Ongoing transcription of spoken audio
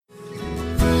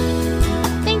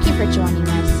for joining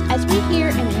us as we hear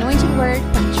an anointed word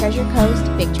from Treasure Coast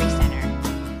Victory Center.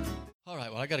 All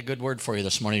right, well, I got a good word for you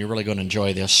this morning. You're really going to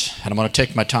enjoy this. And I'm going to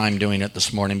take my time doing it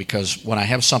this morning because when I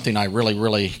have something I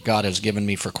really, God has given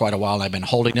me for quite a while, and I've been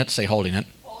holding it. Say holding it.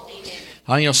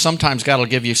 Holding it. Sometimes God will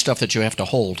give you stuff that you have to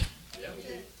hold.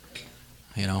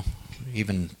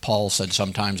 Even Paul said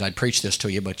sometimes, I'd preach this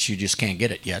to you, but you just can't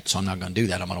get it yet, so I'm not going to do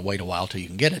that. I'm going to wait a while till you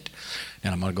can get it,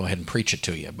 and I'm going to go ahead and preach it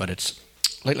to you. But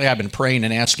lately I've been praying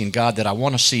and asking God that I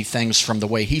want to see things from the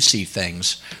way He sees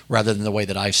things rather than the way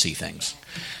that I see things.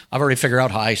 I've already figured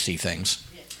out how I see things.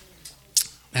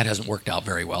 That hasn't worked out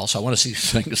very well, so I want to see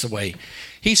things the way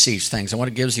He sees things. And what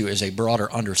it gives you is a broader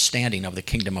understanding of the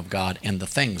kingdom of God and the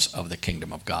things of the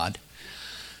kingdom of God.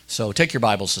 So take your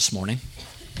Bibles this morning.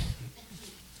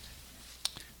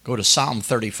 Go to Psalm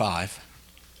 35.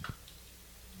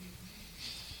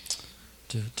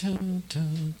 You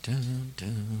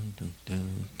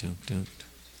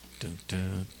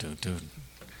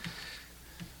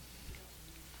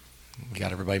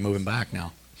got everybody moving back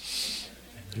now.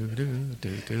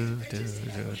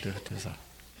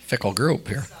 Fickle group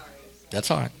here.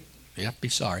 That's all right. Yeah, be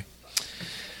sorry.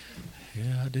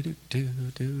 Yeah,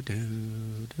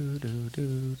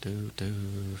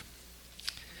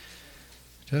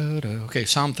 Okay,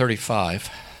 Psalm 35.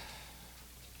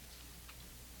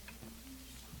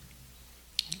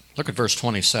 Look at verse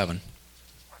 27.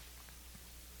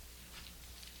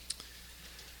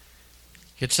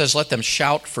 It says, "Let them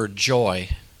shout for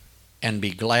joy and be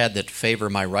glad that favor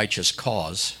my righteous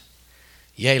cause.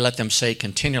 Yea, let them say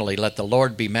continually, let the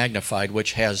Lord be magnified,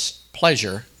 which has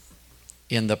pleasure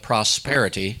in the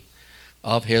prosperity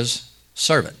of His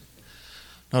servant."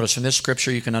 Notice from this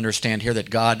scripture you can understand here that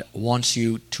God wants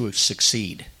you to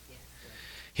succeed.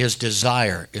 His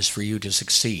desire is for you to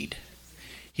succeed.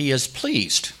 He is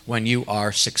pleased when you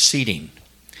are succeeding.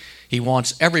 He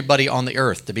wants everybody on the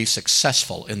earth to be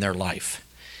successful in their life.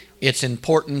 It's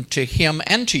important to Him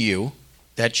and to you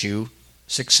that you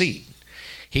succeed.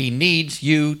 He needs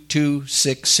you to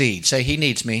succeed. Say, He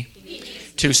needs me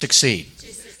to succeed.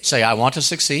 Say, I want to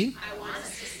succeed.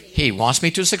 He wants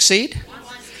me to succeed.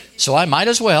 So I might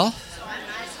as well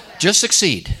just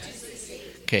succeed.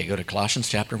 Okay, go to Colossians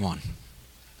chapter 1.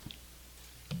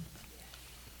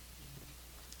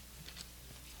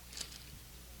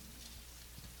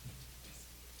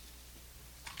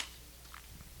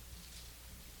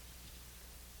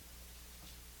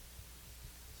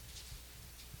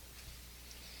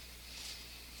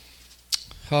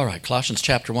 All right, Colossians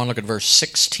chapter 1, look at verse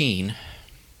 16.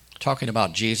 Talking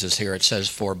about Jesus here, it says,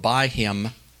 "For by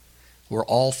Him were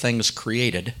all things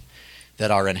created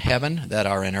that are in heaven, that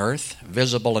are in earth,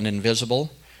 visible and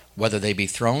invisible, whether they be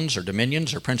thrones or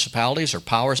dominions or principalities or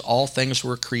powers, all things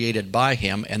were created by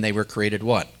Him," and they were created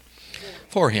what?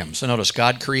 For Him. So notice,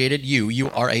 God created you. You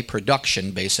are a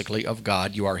production, basically, of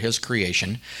God. You are His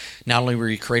creation. Not only were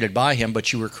you created by Him,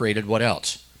 but you were created what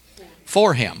else?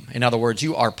 For Him. In other words,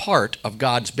 you are part of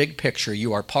God's big picture.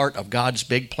 You are part of God's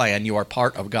big plan. You are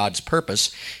part of God's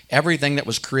purpose. Everything that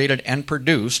was created and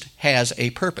produced has a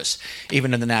purpose,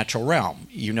 even in the natural realm.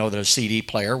 You know that a CD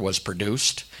player was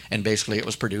produced, and basically it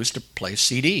was produced to play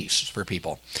CDs for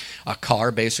people. A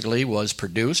car basically was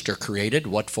produced or created,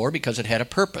 what for? Because it had a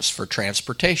purpose for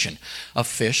transportation. A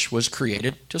fish was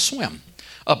created to swim.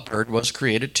 A bird was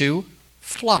created to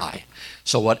fly.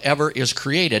 So whatever is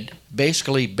created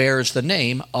basically bears the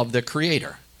name of the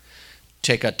creator.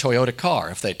 Take a Toyota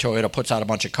car. If Toyota puts out a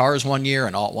bunch of cars one year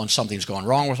and all at once something's going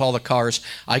wrong with all the cars,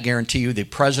 I guarantee you the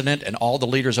president and all the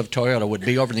leaders of Toyota would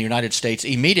be over in the United States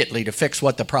immediately to fix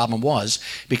what the problem was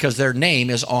because their name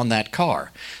is on that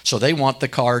car. So they want the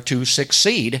car to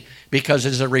succeed because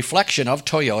it's a reflection of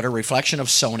Toyota, a reflection of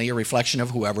Sony, a reflection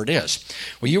of whoever it is.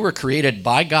 Well, you were created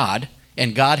by God,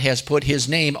 and God has put His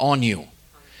name on you.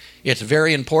 It's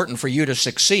very important for you to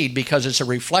succeed because it's a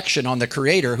reflection on the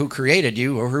Creator who created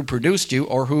you or who produced you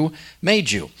or who made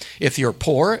you. If you're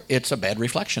poor, it's a bad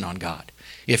reflection on God.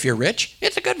 If you're rich,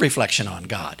 it's a good reflection on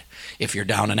God. If you're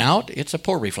down and out, it's a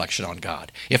poor reflection on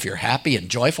God. If you're happy and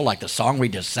joyful like the song we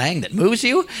just sang that moves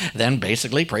you, then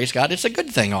basically, praise God, it's a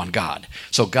good thing on God.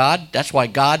 So God, that's why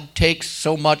God takes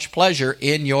so much pleasure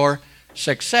in your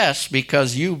success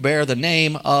because you bear the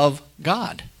name of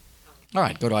God. All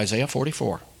right, go to Isaiah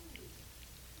 44.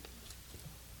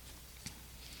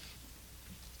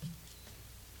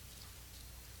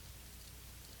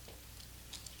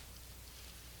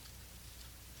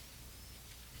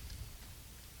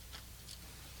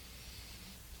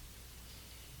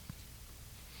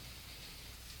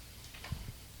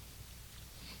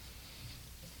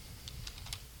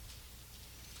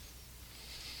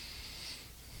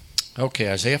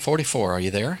 Okay, Isaiah 44, are you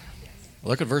there?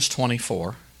 Look at verse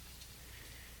 24.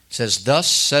 It says, "Thus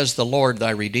says the Lord thy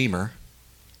Redeemer,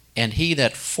 and he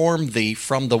that formed thee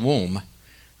from the womb,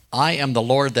 I am the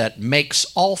Lord that makes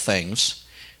all things,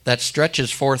 that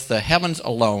stretches forth the heavens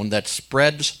alone, that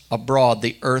spreads abroad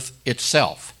the earth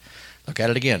itself." Look at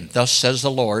it again. "Thus says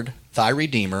the Lord thy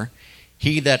Redeemer,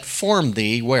 he that formed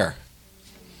thee," where?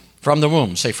 From the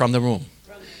womb. Say, from the womb.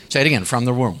 Say it again, from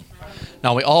the womb.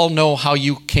 Now, we all know how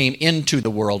you came into the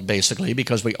world, basically,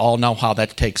 because we all know how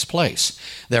that takes place.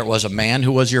 There was a man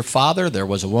who was your father. There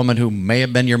was a woman who may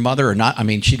have been your mother or not. I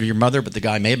mean, she was your mother, but the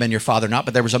guy may have been your father or not.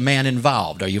 But there was a man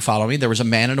involved. Are you following me? There was a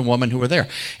man and a woman who were there.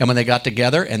 And when they got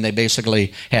together and they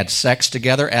basically had sex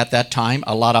together at that time,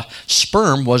 a lot of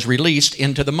sperm was released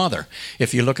into the mother.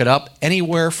 If you look it up,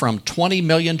 anywhere from 20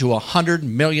 million to 100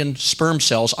 million sperm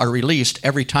cells are released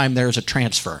every time there's a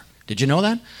transfer. Did you know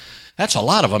that? That's a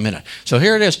lot of them in it. So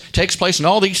here it is. It takes place, and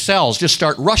all these cells just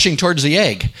start rushing towards the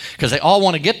egg because they all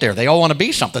want to get there. They all want to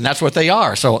be something. That's what they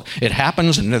are. So it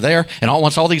happens, and they're there. And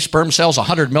once all these sperm cells,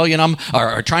 100 million of them,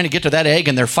 are trying to get to that egg,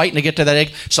 and they're fighting to get to that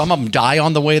egg. Some of them die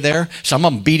on the way there. Some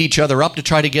of them beat each other up to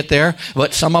try to get there.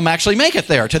 But some of them actually make it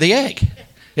there to the egg.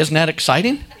 Isn't that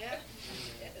exciting?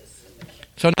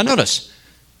 So now notice,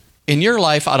 in your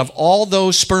life, out of all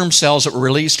those sperm cells that were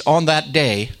released on that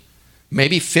day,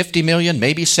 maybe 50 million,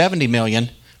 maybe 70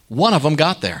 million, one of them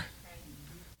got there.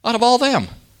 Out of all them.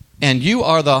 And you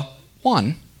are the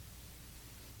one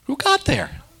who got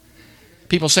there.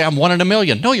 People say, I'm 1 in a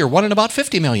million. No, you're 1 in about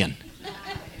 50 million.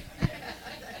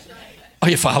 Are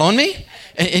you following me?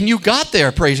 And you got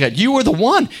there, praise God. You were the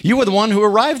one. You were the one who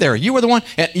arrived there. You were the one.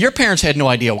 And your parents had no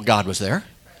idea God was there.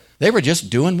 They were just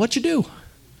doing what you do.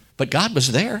 But God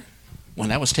was there when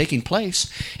that was taking place,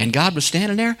 and God was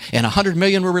standing there, and 100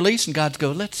 million were released, and God's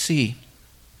go, let's see.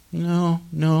 No,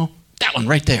 that one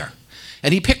right there.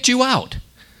 And he picked you out.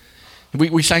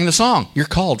 We sang the song, "You're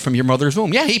called from your mother's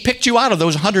womb." Yeah, he picked you out of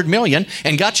those 100 million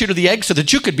and got you to the egg so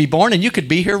that you could be born and you could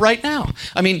be here right now.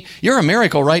 I mean, you're a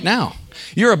miracle right now.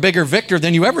 You're a bigger victor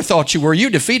than you ever thought you were. You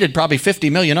defeated probably 50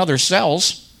 million other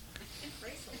cells.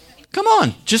 Come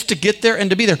on, just to get there and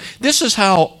to be there. This is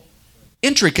how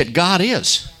intricate God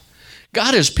is.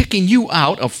 God is picking you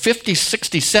out of 50,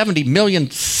 60, 70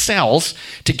 million cells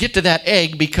to get to that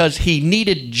egg because he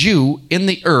needed you in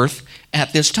the earth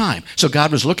at this time. So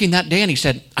God was looking that day and he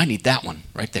said, I need that one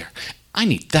right there. I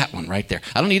need that one right there.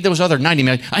 I don't need those other 90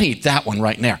 million. I need that one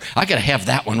right there. I got to have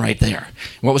that one right there.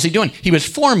 What was he doing? He was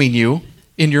forming you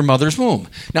in your mother's womb.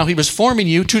 Now, he was forming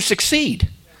you to succeed.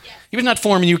 He was not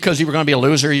forming you because you were going to be a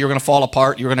loser, you were going to fall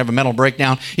apart, you were going to have a mental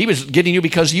breakdown. He was getting you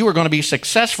because you were going to be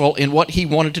successful in what he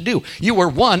wanted to do. You were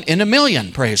 1 in a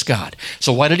million, praise God.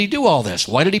 So why did he do all this?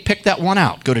 Why did he pick that one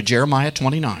out? Go to Jeremiah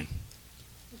 29.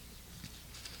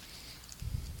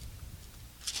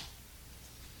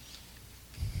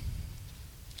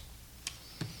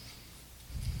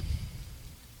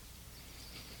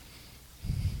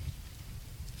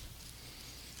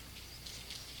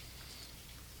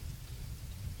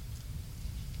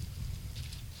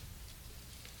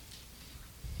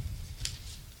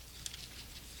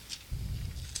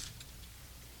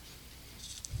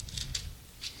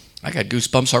 I got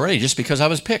goosebumps already just because I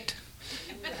was picked.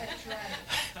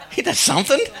 Ain't that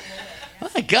something?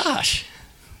 My gosh.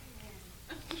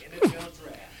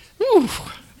 Ooh.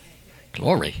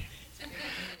 Glory.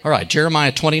 All right,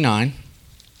 Jeremiah 29.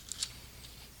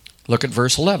 Look at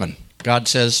verse 11. God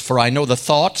says, "For I know the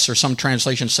thoughts," or some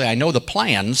translations say, "I know the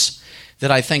plans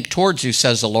that I think towards you,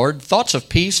 says the Lord, thoughts of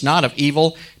peace, not of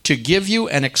evil, to give you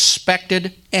an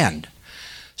expected end."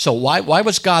 So why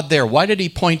was God there? Why did he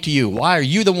point to you? Why are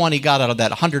you the one he got out of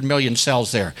that 100 million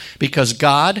cells there? Because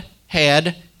God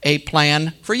had a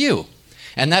plan for you.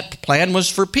 And that plan was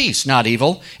for peace, not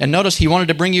evil. And notice he wanted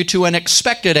to bring you to an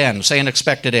expected end. Say an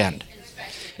expected end.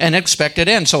 An expected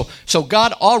end. So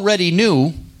God already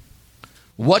knew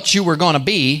what you were going to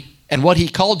be and what he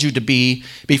called you to be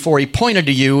before he pointed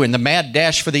to you in the mad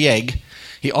dash for the egg.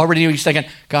 He already knew. He's thinking,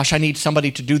 gosh, I need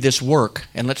somebody to do this work,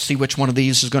 and let's see which one of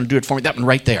these is going to do it for me. That one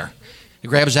right there. He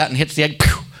grabs that and hits the egg.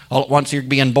 Pew, all at once you're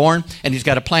being born, and he's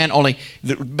got a plan. Only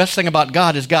the best thing about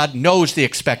God is God knows the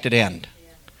expected end.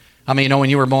 I mean,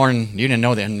 when you were born, you didn't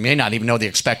know that, and may not even know the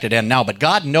expected end now, but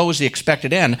God knows the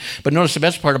expected end. But notice the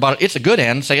best part about it, it's a good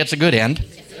end. Say it's a good end.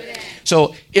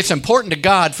 So it's important to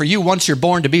God for you once you're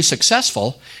born to be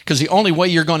successful, because the only way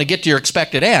you're going to get to your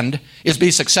expected end is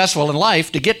be successful in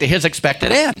life to get to his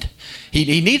expected end.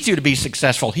 He needs you to be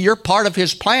successful. You're part of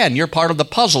his plan. You're part of the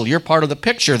puzzle. You're part of the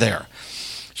picture there.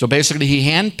 So basically he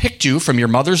handpicked you from your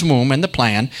mother's womb in the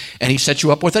plan, and he set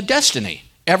you up with a destiny.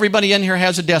 Everybody in here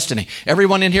has a destiny.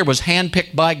 Everyone in here was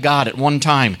handpicked by God at one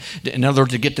time, in order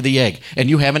to get to the egg. And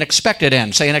you have an expected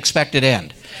end. Say an expected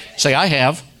end. Say, I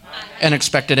have an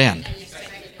expected end.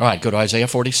 All right, go to Isaiah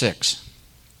 46.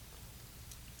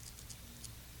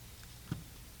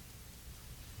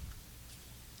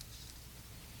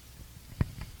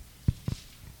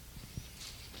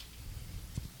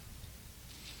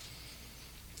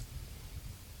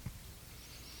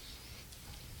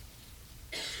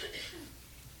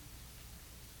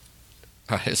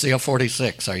 Isaiah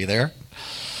 46, are you there?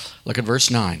 Look at verse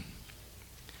 9.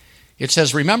 It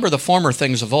says, remember the former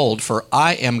things of old, for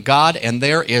I am God and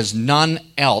there is none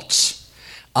else.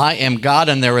 I am God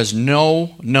and there is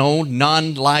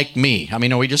none like me. I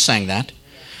mean, we just sang that.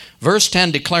 Verse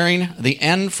 10, declaring the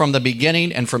end from the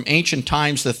beginning and from ancient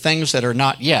times the things that are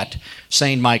not yet,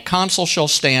 saying, my counsel shall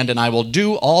stand and I will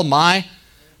do all my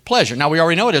pleasure. Now, we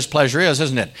already know what his pleasure is,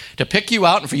 isn't it? To pick you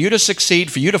out and for you to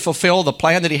succeed, for you to fulfill the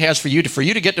plan that he has for you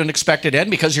to get to an expected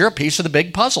end, because you're a piece of the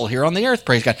big puzzle here on the earth,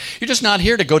 praise God. You're just not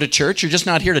here to go to church. You're just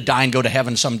not here to die and go to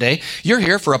heaven someday. You're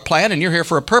here for a plan and you're here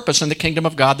for a purpose in the kingdom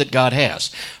of God that God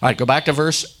has. All right, go back to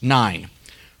verse 9.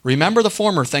 Remember the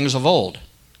former things of old.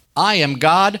 I am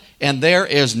God and there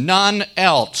is none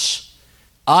else.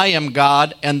 I am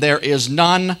God and there is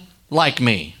none like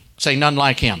me. Say none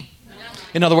like him.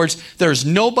 In other words, there's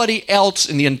nobody else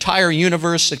in the entire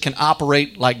universe that can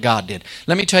operate like God did.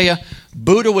 Let me tell you,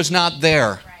 Buddha was not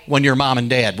there when your mom and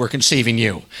dad were conceiving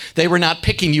you. They were not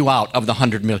picking you out of the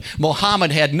 100 million.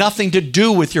 Muhammad had nothing to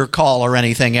do with your call or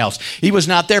anything else. He was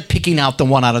not there picking out the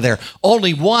one out of there.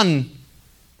 Only one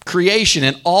creation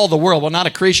in all the world. Well, not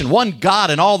a creation. One God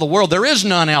in all the world. There is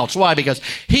none else. Why? Because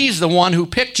he's the one who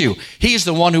picked you. He's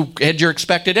the one who had your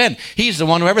expected end. He's the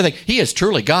one who everything. He is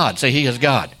truly God. Say he is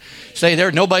God. Say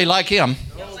there's nobody like him.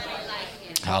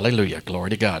 Hallelujah. Glory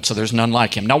to God. So there's none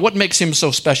like him. Now, what makes him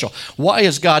so special? Why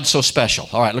is God so special?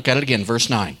 All right, look at it again. Verse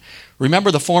 9.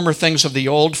 Remember the former things of the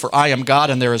old, for I am God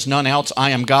and there is none else. I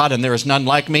am God and there is none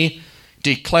like me,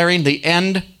 declaring the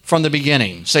end from the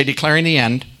beginning. Say declaring the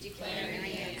end.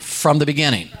 From the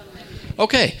beginning.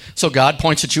 Okay, so God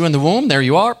points at you in the womb. There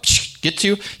you are. Gets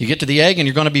you. You get to the egg and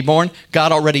you're going to be born.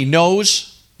 God already knows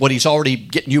what he's already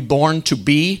getting you born to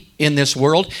be in this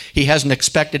world. He has an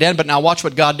expected end, but now watch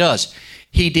what God does.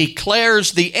 He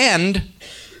declares the end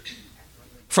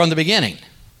from the beginning.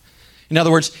 In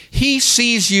other words, he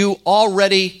sees you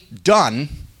already done,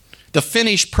 the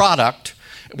finished product.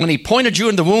 When he pointed you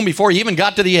in the womb before he even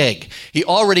got to the egg, he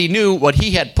already knew what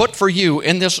he had put for you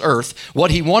in this earth, what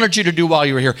he wanted you to do while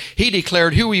you were here. He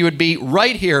declared who you would be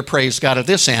right here, praise God, at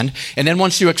this end. And then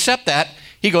once you accept that,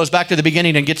 he goes back to the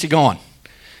beginning and gets you going.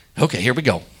 Okay, here we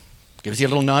go. Gives you a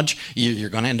little nudge. You're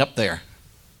going to end up there.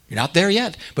 You're not there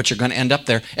yet, but you're going to end up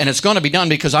there. And it's going to be done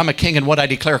because I'm a king and what I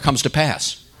declare comes to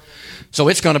pass. So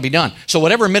it's going to be done. So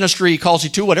whatever ministry he calls you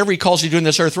to, whatever he calls you to in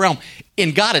this earth realm,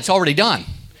 in God it's already done.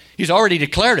 He's already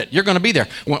declared it. You're going to be there.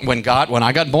 When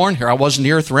I got born, here I was in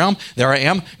the earth realm. There I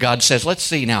am. God says, let's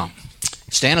see now.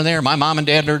 Standing there, my mom and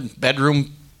dad are in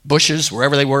bedroom bushes,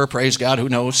 wherever they were, praise God, who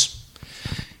knows.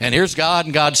 And here's God,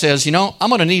 and God says, I'm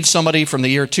going to need somebody from the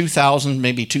year 2000,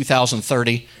 maybe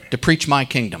 2030, to preach my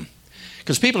kingdom.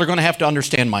 Because people are going to have to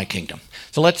understand my kingdom.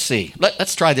 So let's see.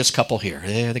 Let's try this couple here.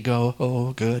 There they go.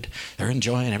 Oh, good. They're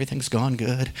enjoying. Everything's going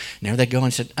good. And there they go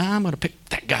and said, I'm going to pick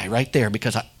that guy right there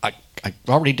because I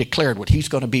already declared what he's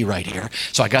going to be right here.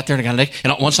 So I got there and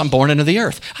once I'm born into the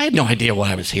earth, I had no idea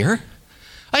why I was here.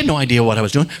 I had no idea what I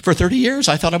was doing. For 30 years,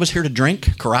 I thought I was here to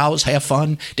drink, carouse, have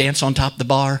fun, dance on top of the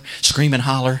bar, scream and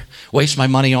holler, waste my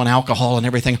money on alcohol and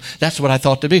everything. That's what I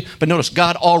thought to be. But notice,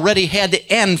 God already had the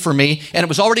end for me, and it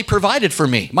was already provided for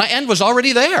me. My end was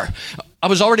already there. I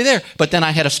was already there. But then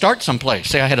I had to start someplace.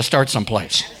 Say, I had to start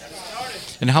someplace.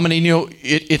 And how many knew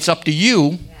it's up to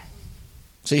you?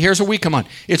 See, here's where we come on.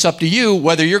 It's up to you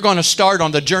whether you're going to start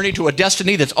on the journey to a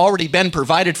destiny that's already been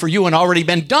provided for you and already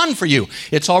been done for you.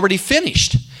 It's already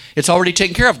finished. It's already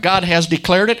taken care of. God has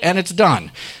declared it, and it's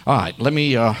done. All right, let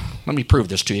me prove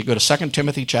this to you. Go to 2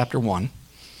 Timothy chapter 1.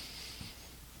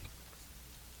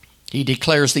 He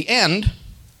declares the end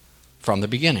from the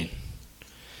beginning.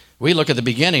 We look at the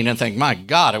beginning and think, my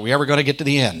God, are we ever going to get to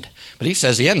the end? But he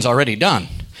says the end's already done.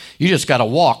 You just got to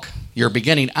walk your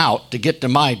beginning out to get to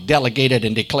my delegated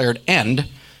and declared end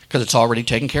because it's already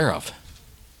taken care of.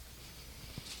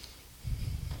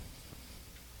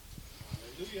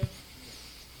 Hallelujah.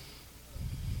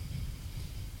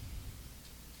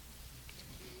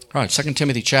 All right, 2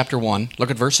 Timothy chapter 1,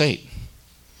 look at verse 8.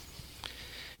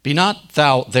 Be not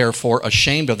thou therefore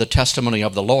ashamed of the testimony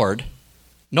of the Lord,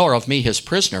 nor of me his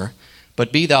prisoner,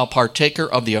 but be thou partaker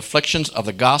of the afflictions of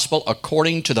the gospel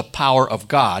according to the power of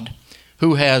God,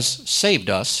 who has saved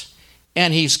us,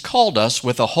 and he's called us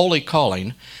with a holy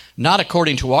calling, not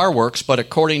according to our works, but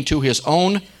according to his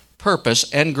own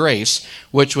purpose and grace,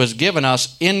 which was given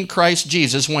us in Christ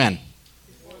Jesus when?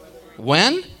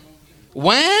 When?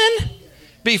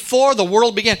 Before the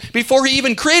world began. Before he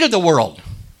even created the world.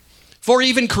 Before he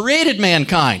even created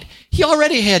mankind. He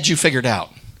already had you figured out.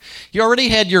 You already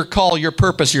had your call, your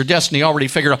purpose, your destiny already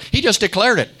figured out. He just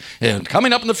declared it. And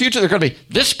coming up in the future, there's going to be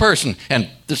this person, and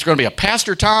there's going to be a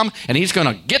Pastor Tom, and he's going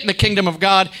to get in the kingdom of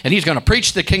God, and he's going to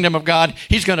preach the kingdom of God.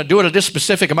 He's going to do it at this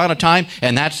specific amount of time,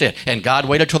 and that's it. And God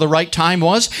waited till the right time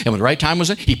was, and when the right time was,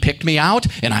 he picked me out,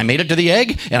 and I made it to the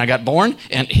egg, and I got born,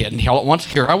 and all at once,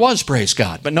 here I was, praise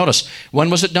God. But notice, when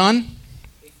was it done?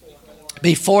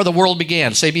 Before the world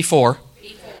began. Say before.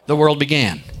 The world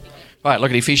began. All right,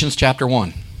 look at Ephesians chapter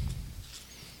 1.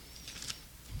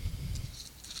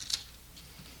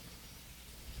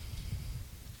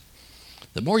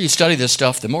 The more you study this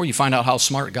stuff, the more you find out how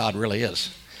smart God really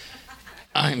is.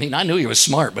 I mean, I knew he was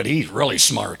smart, but he's really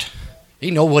smart.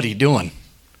 He knows what he's doing.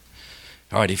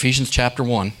 All right, Ephesians chapter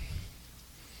 1.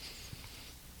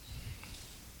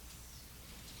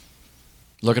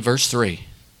 Look at verse 3.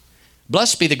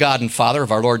 Blessed be the God and Father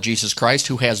of our Lord Jesus Christ,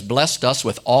 who has blessed us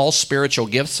with all spiritual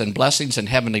gifts and blessings in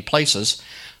heavenly places,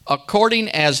 according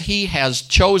as he has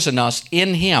chosen us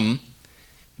in him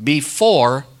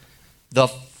before the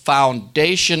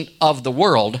foundation of the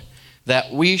world,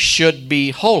 that we should be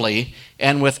holy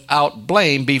and without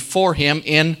blame before him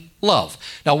in love.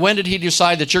 Now, when did he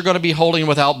decide that you're going to be holy and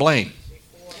without blame?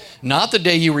 Not the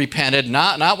day you repented,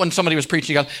 not when somebody was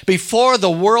preaching God. Before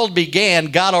the world began,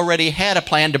 God already had a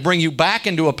plan to bring you back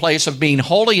into a place of being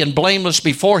holy and blameless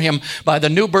before him by the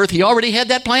new birth. He already had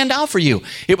that planned out for you.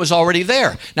 It was already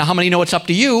there. Now, how many know it's up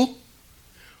to you?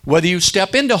 Whether you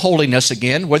step into holiness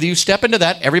again, whether you step into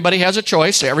that, everybody has a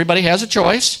choice. Everybody has a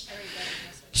choice.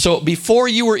 So before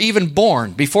you were even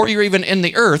born, before you were even in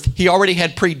the earth, he already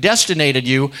had predestinated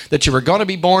you that you were going to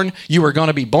be born, you were going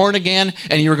to be born again,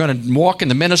 and you were going to walk in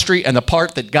the ministry and the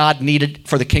part that God needed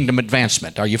for the kingdom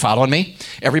advancement. Are you following me?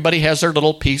 Everybody has their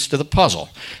little piece to the puzzle.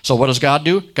 So what does God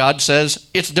do? God says,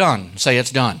 it's done. Say it's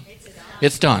done.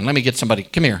 It's done. Let me get somebody.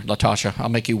 Come here, Latasha. I'll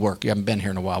make you work. You haven't been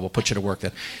here in a while. We'll put you to work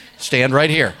then. Stand right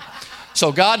here.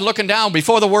 So God looking down,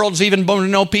 before the world's even born,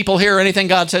 no people here or anything,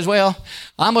 God says, well,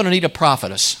 I'm going to need a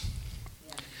prophetess.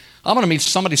 I'm going to meet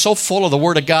somebody so full of the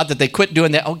Word of God that they quit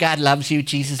doing that. Oh, God loves you.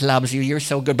 Jesus loves you. You're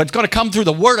so good. But it's going to come through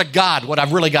the Word of God, what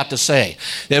I've really got to say.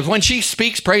 That when she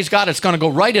speaks, praise God, it's going to go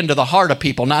right into the heart of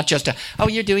people, not just, oh,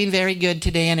 you're doing very good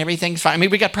today and everything's fine. I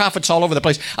mean, we got prophets all over the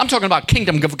place. I'm talking about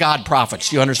kingdom of God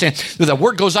prophets. You understand? The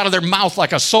Word goes out of their mouth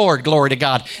like a sword, glory to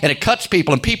God, and it cuts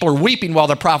people, and people are weeping while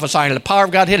they're prophesying, and the power of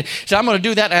God hit it. So I'm going to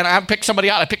do that, and I picked somebody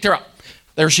out. I picked her up.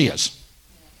 There she is.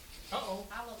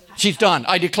 She's done.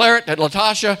 I declare it that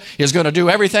Latasha is going to do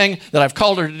everything that I've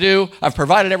called her to do. I've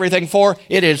provided everything for her.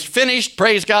 It is finished.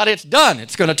 Praise God. It's done.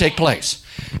 It's going to take place.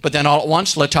 But then all at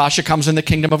once, Latasha comes in the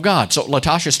kingdom of God. So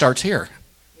Latasha starts here.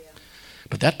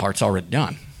 But that part's already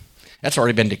done. That's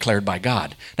already been declared by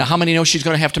God. Now, how many know she's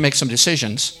going to have to make some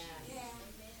decisions?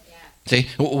 See,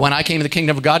 when I came to the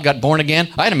kingdom of God, got born again,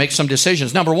 I had to make some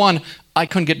decisions. Number one, I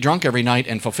couldn't get drunk every night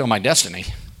and fulfill my destiny.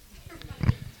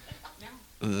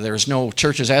 There's no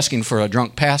churches asking for a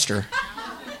drunk pastor.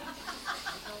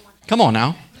 Come on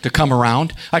now, to come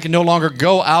around. I can no longer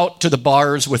go out to the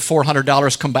bars with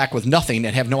 $400, come back with nothing,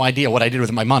 and have no idea what I did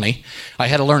with my money. I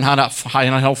had to learn how to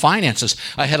handle finances.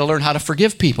 I had to learn how to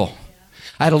forgive people.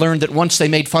 I had to learn that once they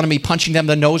made fun of me, punching them in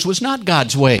the nose was not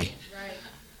God's way.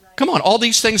 Come on, all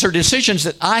these things are decisions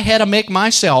that I had to make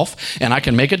myself, and I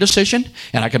can make a decision,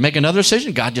 and I can make another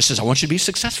decision. God just says, I want you to be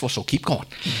successful, so keep going.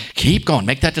 Keep going.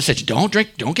 Make that decision. Don't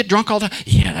drink. Don't get drunk all the time.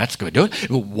 Yeah, that's good. Do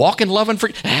it. Walk in love and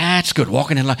forgive. That's good.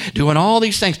 Walking in love. Doing all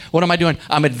these things. What am I doing?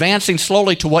 I'm advancing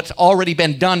slowly to what's already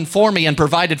been done for me and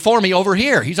provided for me over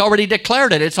here. He's already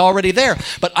declared it. It's already there.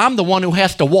 But I'm the one who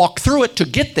has to walk through it to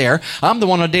get there. I'm the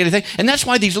one on a daily thing. And that's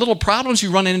why these little problems you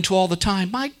run into all the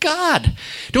time. My God.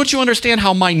 Don't you understand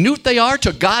how minute they are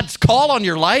to God's call on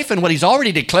your life and what he's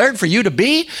already declared for you to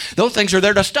be? Those things are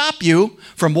there to stop you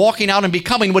from walking out and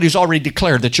becoming what he's already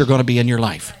declared that you're going to be in your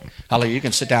life. Hallelujah. You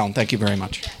can sit down. Thank you very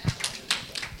much.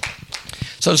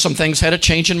 So some things had to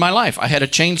change in my life. I had to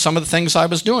change some of the things I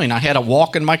was doing. I had to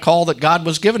walk in my call that God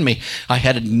was giving me. I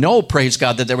had to know, praise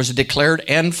God, that there was a declared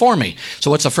end for me.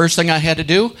 So what's the first thing I had to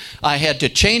do? I had to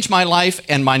change my life,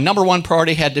 and my number one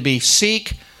priority had to be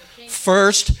seek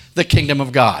first the kingdom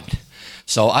of God.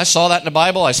 So I saw that in the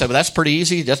Bible. I said, well, that's pretty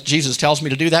easy. Jesus tells me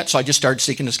to do that. So I just started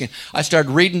seeking this. I started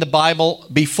reading the Bible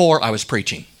before I was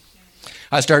preaching.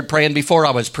 I started praying before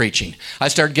I was preaching. I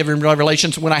started giving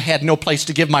revelations when I had no place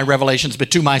to give my revelations but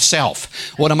to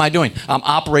myself. What am I doing? I'm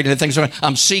operating the things.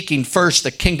 I'm seeking first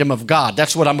the kingdom of God.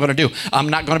 That's what I'm going to do. I'm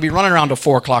not going to be running around till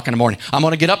 4 o'clock in the morning. I'm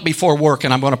going to get up before work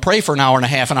and I'm going to pray for an hour and a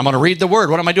half and I'm going to read the Word.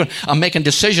 What am I doing? I'm making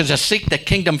decisions to seek the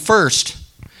kingdom first.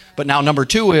 But now number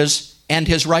 2 is, and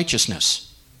His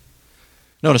righteousness.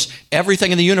 Notice,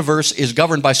 everything in the universe is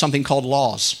governed by something called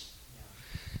laws.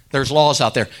 There's laws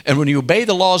out there. And when you obey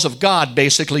the laws of God,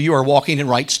 basically you are walking in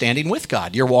right standing with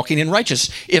God. You're walking in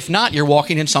righteousness. If not, you're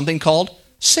walking in something called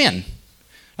sin.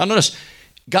 Now notice,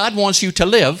 God wants you to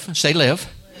live. Say live.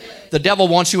 The devil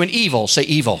wants you in evil. Say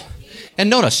evil. And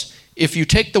notice, if you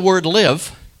take the word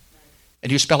live and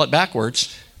you spell it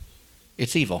backwards,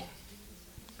 it's evil.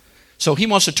 So he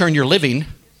wants to turn your living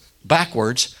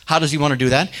backwards. How does he want to do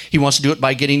that? He wants to do it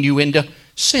by getting you into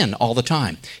sin all the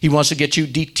time. He wants to get you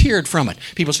deterred from it.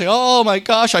 People say, oh my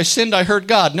gosh, I sinned, I hurt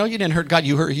God. No, you didn't hurt God,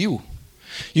 you hurt you.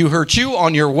 You hurt you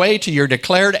on your way to your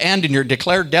declared and in your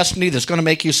declared destiny that's going to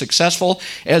make you successful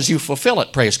as you fulfill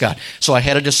it, praise God. So I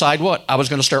had to decide what? I was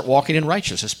going to start walking in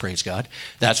righteousness, praise God.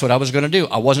 That's what I was going to do.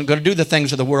 I wasn't going to do the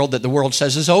things of the world that the world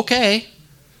says is okay.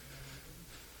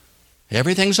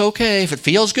 Everything's okay. If it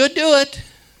feels good, do it.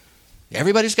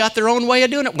 Everybody's got their own way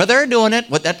of doing it. Well, they're doing it.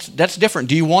 But that's different.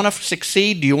 Do you want to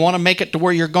succeed? Do you want to make it to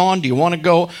where you're going? Do you want to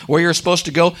go where you're supposed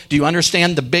to go? Do you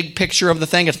understand the big picture of the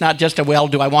thing? It's not just well,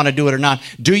 do I want to do it or not?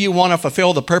 Do you want to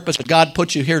fulfill the purpose that God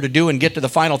put you here to do and get to the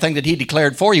final thing that He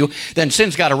declared for you? Then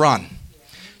sin's got to run.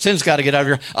 Sin's got to get out of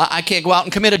here. I can't go out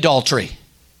and commit adultery.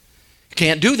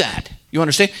 Can't do that. You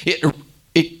understand?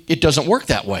 It doesn't work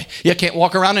that way. You can't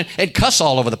walk around and cuss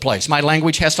all over the place. My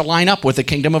language has to line up with the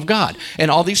kingdom of God.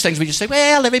 And all these things we just say,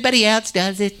 well, everybody else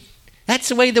does it. That's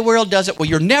the way the world does it. Well,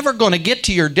 you're never going to get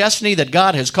to your destiny that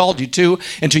God has called you to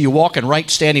until you walk in right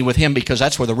standing with Him, because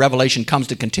that's where the revelation comes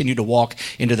to continue to walk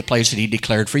into the place that He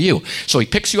declared for you. So He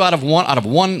picks you out of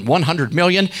 100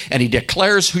 million, and He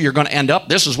declares who you're going to end up.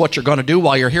 This is what you're going to do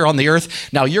while you're here on the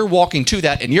earth. Now you're walking to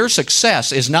that, and your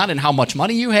success is not in how much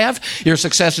money you have. Your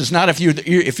success is not if you're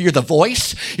the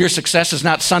voice. Your success is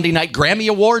not Sunday night Grammy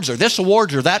Awards or this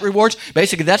awards or that rewards.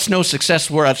 Basically, that's no success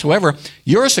whatsoever.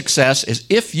 Your success is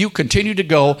if you continue to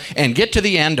go and get to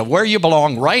the end of where you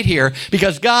belong right here,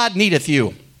 because God needeth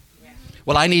you.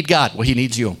 Well, I need God. Well, He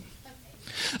needs you.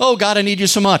 Oh, God, I need you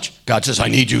so much. God says, I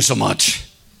need you so much.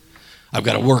 I've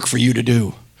got a work for you to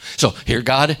do. So here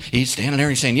God, He's standing there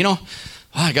and He's saying, you know,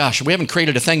 oh gosh, we haven't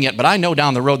created a thing yet, but I know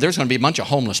down the road there's going to be a bunch of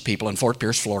homeless people in Fort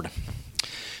Pierce, Florida.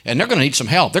 And they're going to need some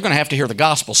help. They're going to have to hear the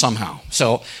gospel somehow.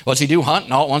 So what's He do? Hunt,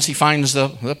 and all at once He finds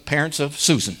the parents of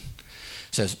Susan.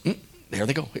 Says, there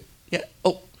they go. Yeah.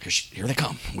 Oh, here they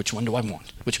come. Which one do I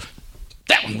want?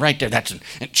 That one right there. That's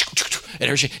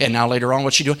and now later on,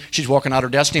 what's she doing? She's walking out her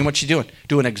destiny. And what's she doing?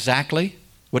 Doing exactly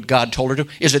what God told her to do.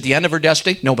 Is it the end of her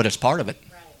destiny? No, but it's part of it.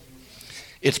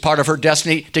 It's part of her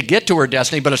destiny to get to her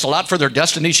destiny, but it's a lot further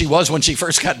destiny she was when she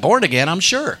first got born again, I'm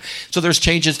sure. So there's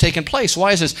changes taking place.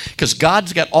 Why is this? Because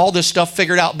God's got all this stuff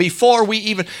figured out before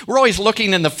we're always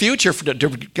looking in the future for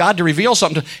God to reveal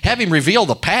something, to have Him reveal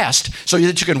the past so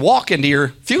that you can walk into your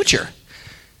future.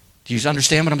 Do you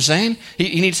understand what I'm saying?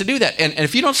 He needs to do that. And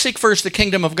if you don't seek first the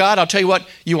kingdom of God, I'll tell you what,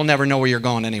 you will never know where you're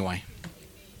going anyway.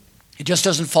 It just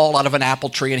doesn't fall out of an apple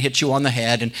tree and hit you on the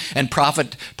head. And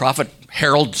prophet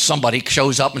Harold somebody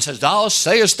shows up and says, thou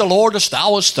sayest the Lordest,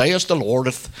 thou sayest the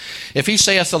Lordeth. If he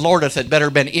saith the Lordeth, it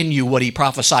better been in you what he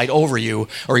prophesied over you,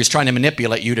 or he's trying to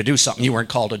manipulate you to do something you weren't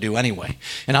called to do anyway.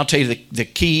 And I'll tell you the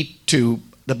key to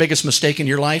the biggest mistake in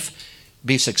your life,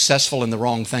 be successful in the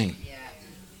wrong thing.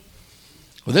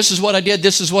 Well, this is what I did.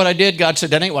 This is what I did. God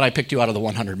said, that ain't what I picked you out of the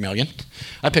 100 million.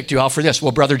 I picked you out for this.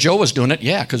 Well, Brother Joe was doing it.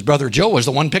 Yeah, because Brother Joe was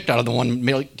the one picked out of the 1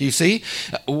 million. Do you see?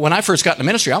 When I first got in the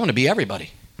ministry, I wanted to be everybody.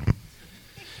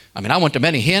 I mean, I went to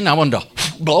Benny Hinn. I wanted to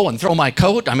blow and throw my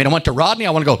coat. I mean, I went to Rodney.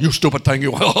 I wanted to go, you stupid thing,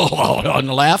 you,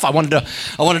 and laugh. I wanted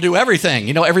to do everything.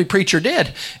 You know, every preacher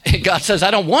did. And God says,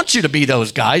 I don't want you to be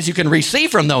those guys. You can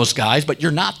receive from those guys, but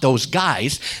you're not those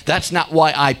guys. That's not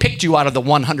why I picked you out of the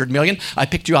 100 million. I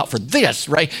picked you out for this,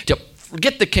 right? To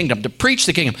get the kingdom, to preach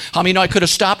the kingdom. How many know I could have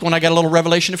stopped when I got a little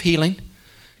revelation of healing?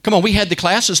 Come on, we had the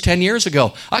classes 10 years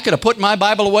ago. I could have put my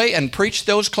Bible away and preached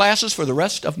those classes for the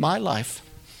rest of my life.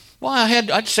 Well, I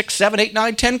had 6, 7, 8,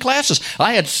 9, 10 classes.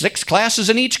 I had 6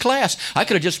 classes in each class. I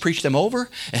could have just preached them over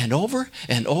and over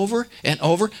and over and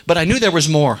over, but I knew there was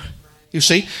more. You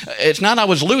see, it's not I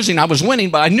was losing, I was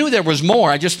winning, but I knew there was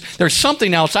more. There's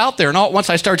something else out there. And once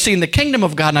I started seeing the kingdom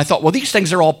of God, and I thought, well, these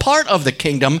things are all part of the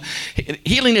kingdom.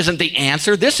 Healing isn't the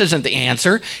answer. This isn't the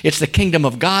answer. It's the kingdom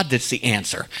of God that's the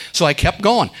answer. So I kept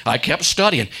going. I kept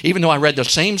studying, even though I read the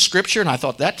same scripture, and I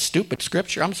thought, that stupid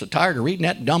scripture, I'm so tired of reading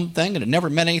that dumb thing, and it never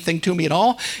meant anything to me at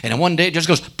all. And then one day it just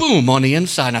goes, boom, on the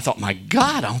inside. And I thought, my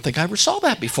God, I don't think I ever saw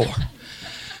that before.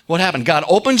 What happened? God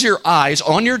opens your eyes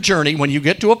on your journey when you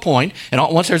get to a point, and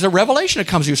once there's a revelation that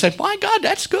comes, you say, my God,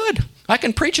 that's good. I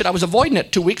can preach it. I was avoiding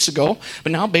it 2 weeks ago,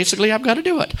 but now basically I've got to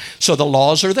do it. So the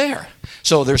laws are there.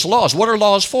 So there's laws. What are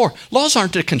laws for? Laws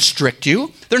aren't to constrict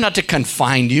you. They're not to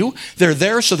confine you. They're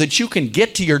there so that you can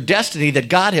get to your destiny that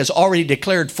God has already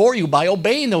declared for you by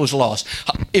obeying those laws.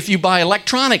 If you buy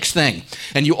electronics thing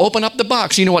and you open up the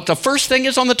box, you know what the first thing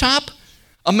is on the top?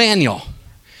 A manual.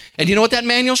 And you know what that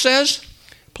manual says?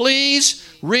 Please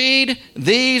read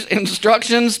these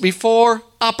instructions before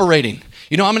operating.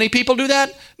 You know how many people do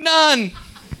that? None.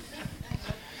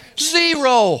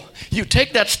 Zero. You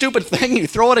take that stupid thing, you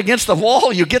throw it against the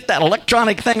wall, you get that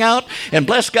electronic thing out, and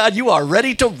bless God, you are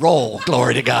ready to roll.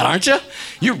 Glory to God, aren't you?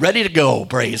 You're ready to go,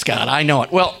 praise God. I know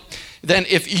it. Well, then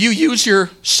if you use your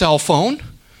cell phone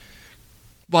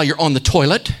while you're on the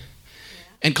toilet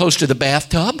and close to the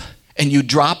bathtub, and you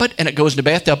drop it and it goes in the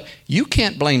bathtub, you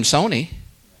can't blame Sony.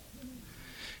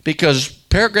 Because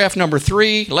paragraph number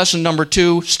 3, lesson number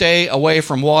 2, stay away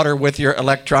from water with your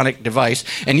electronic device.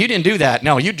 And you didn't do that.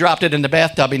 No, you dropped it in the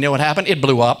bathtub. You know what happened? It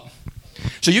blew up.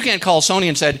 So you can't call Sony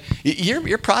and said,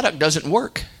 your product doesn't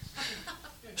work.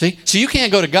 See? So you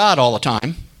can't go to God all the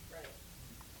time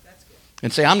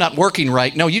and say, I'm not working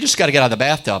right. No, you just got to get out of the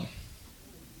bathtub.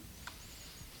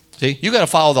 See, you got to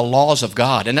follow the laws of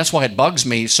God. And that's why it bugs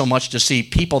me so much to see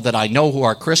people that I know who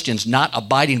are Christians not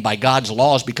abiding by God's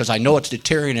laws, because I know it's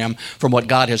deterring them from what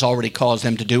God has already caused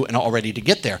them to do and already to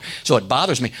get there. So it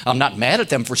bothers me. I'm not mad at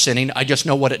them for sinning. I just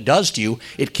know what it does to you.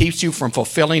 It keeps you from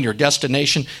fulfilling your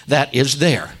destination that is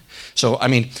there. So, I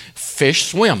mean,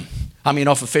 fish swim. I mean,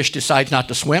 if a fish decides not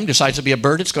to swim, decides to be a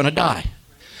bird, it's going to die.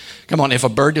 Come on, if a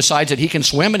bird decides that he can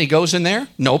swim and he goes in there,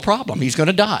 no problem. He's going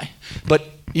to die. But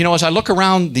you know, as I look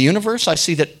around the universe, I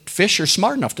see that fish are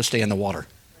smart enough to stay in the water.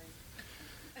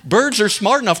 Birds are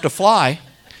smart enough to fly.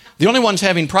 The only ones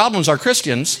having problems are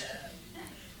Christians,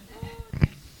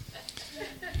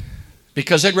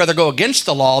 because they'd rather go against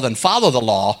the law than follow the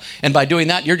law. And by doing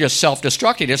that, you're just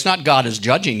self-destructing. It's not God is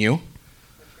judging you.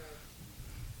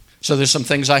 So there's some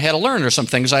things I had to learn. There's some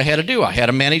things I had to do. I had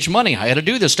to manage money. I had to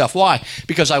do this stuff. Why?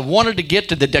 Because I wanted to get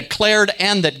to the declared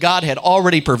end that God had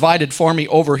already provided for me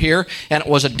over here, and it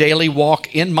was a daily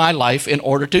walk in my life in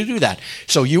order to do that.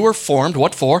 So you were formed,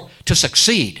 what for? To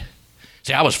succeed.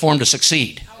 See, I was formed to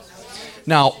succeed.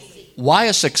 Now, why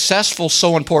is successful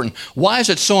so important? Why is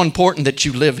it so important that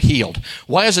you live healed?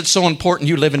 Why is it so important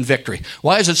you live in victory?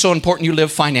 Why is it so important you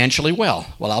live financially well?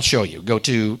 Well, I'll show you. Go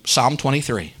to Psalm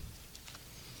 23.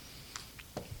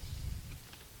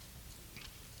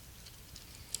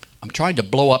 I'm trying to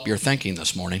blow up your thinking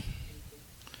this morning.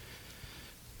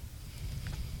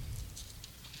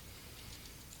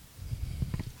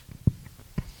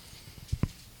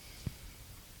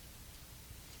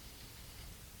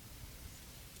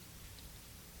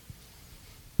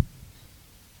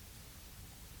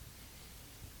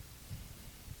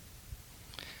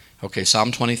 Okay,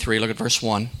 Psalm 23, look at verse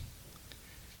 1.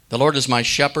 The Lord is my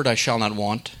shepherd, I shall not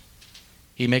want.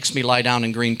 He makes me lie down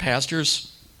in green pastures.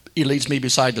 He leads me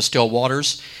beside the still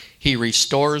waters. He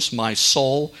restores my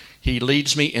soul. He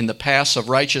leads me in the paths of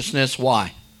righteousness.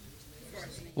 Why?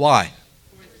 Why?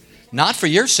 Not for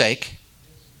your sake.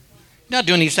 He's not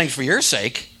doing these things for your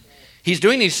sake. He's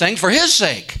doing these things for His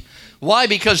sake. Why?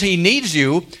 Because He needs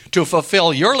you to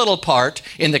fulfill your little part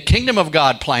in the kingdom of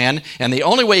God plan, and the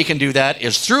only way He can do that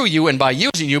is through you and by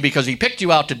using you, because He picked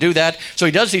you out to do that. So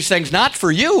He does these things not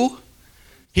for you.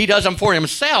 He does them for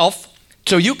Himself,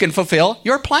 so you can fulfill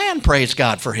your plan, praise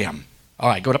God, for Him. All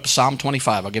right, go up to Psalm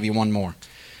 25. I'll give you one more.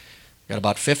 Got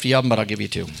about 50 of them, but I'll give you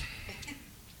 2.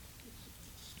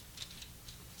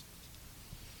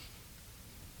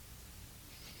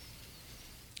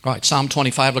 All right, Psalm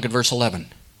 25, look at verse 11.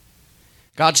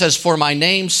 God says, for my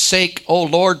name's sake, O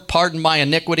Lord, pardon my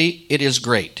iniquity. It is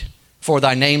great. For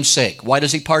thy name's sake. Why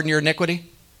does He pardon your iniquity?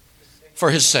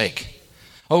 For His sake.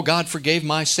 Oh, God forgave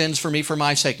my sins for me for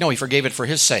my sake. No, He forgave it for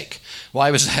His sake. Why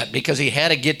was that? Because He had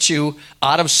to get you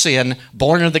out of sin,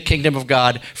 born into the kingdom of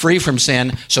God, free from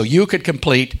sin, so you could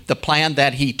complete the plan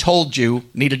that He told you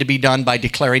needed to be done by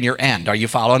declaring your end. Are you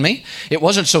following me? It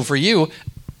wasn't so for you.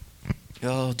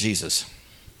 Oh, Jesus.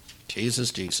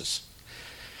 Jesus, Jesus.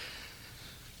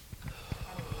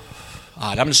 All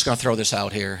right, I'm just going to throw this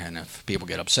out here, and if people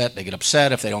get upset, they get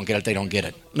upset. If they don't get it, they don't get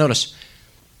it. Notice,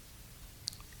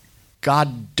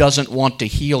 God doesn't want to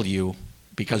heal you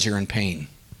because you're in pain.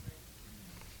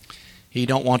 He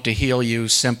don't want to heal you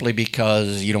simply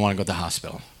because you don't want to go to the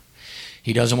hospital.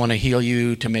 He doesn't want to heal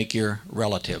you to make your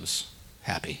relatives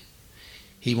happy.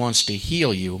 He wants to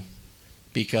heal you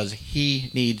because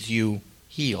he needs you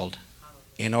healed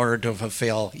in order to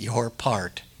fulfill your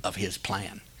part of his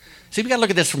plan. See, we got to look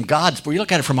at this from God's, we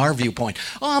look at it from our viewpoint.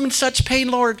 Oh, I'm in such pain,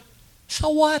 Lord. So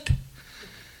what?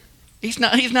 He's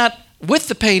not with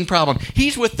the pain problem.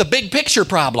 He's with the big picture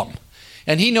problem.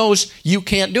 And he knows you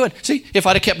can't do it. See, if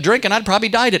I'd have kept drinking, I'd probably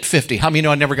died at 50. How many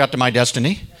know I never got to my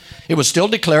destiny? It was still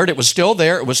declared. It was still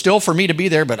there. It was still for me to be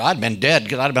there, but I'd been dead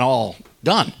because I'd have been all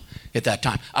done at that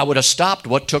time. I would have stopped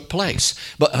what took place.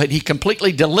 But he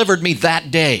completely delivered me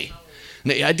that day.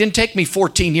 It didn't take me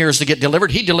 14 years to get delivered.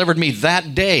 He delivered me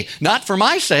that day. Not for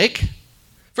my sake,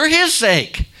 for his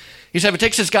sake. He said, if it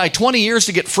takes this guy 20 years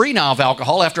to get free now of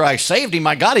alcohol after I saved him,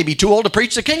 my God, he'd be too old to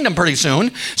preach the kingdom pretty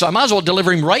soon. So I might as well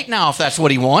deliver him right now if that's what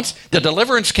he wants. The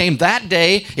deliverance came that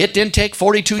day. It didn't take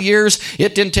 42 years.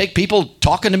 It didn't take people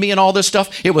talking to me and all this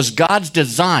stuff. It was God's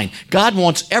design. God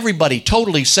wants everybody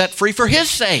totally set free for his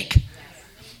sake,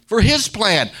 for his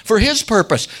plan, for his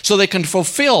purpose, so they can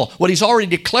fulfill what he's already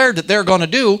declared that they're going to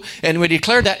do. And when he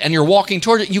declared that and you're walking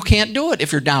toward it, you can't do it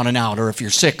if you're down and out, or if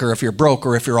you're sick, or if you're broke,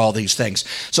 or if you're all these things.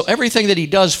 So everything that he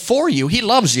does for you, he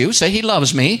loves you. Say, he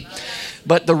loves me.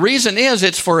 But the reason is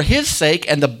it's for his sake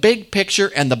and the big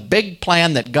picture and the big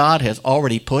plan that God has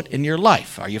already put in your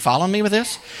life. Are you following me with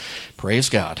this? Praise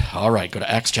God. All right, go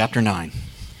to Acts chapter 9.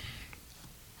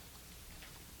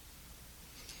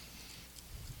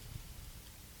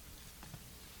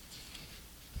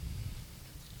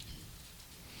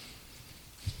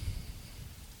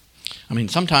 I mean,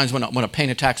 sometimes when a pain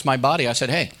attacks my body, I said,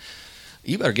 hey,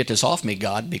 you better get this off me,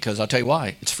 God, because I'll tell you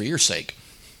why. It's for your sake.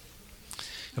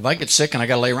 If I get sick and I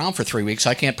got to lay around for 3 weeks,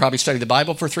 I can't probably study the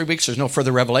Bible for 3 weeks. There's no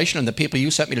further revelation, and the people you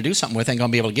sent me to do something with ain't going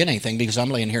to be able to get anything because I'm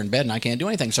laying here in bed and I can't do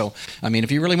anything. So, I mean,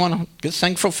 if you really want to get this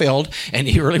thing fulfilled and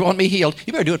you really want me healed,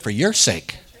 you better do it for your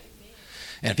sake.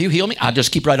 And if you heal me, I'll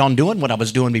just keep right on doing what I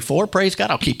was doing before. Praise God.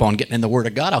 I'll keep on getting in the Word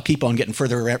of God. I'll keep on getting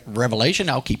further revelation.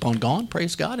 I'll keep on going.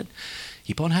 Praise God. And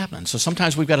keep on happening. So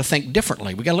sometimes we've got to think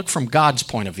differently. We've got to look from God's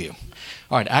point of view.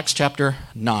 All right, Acts chapter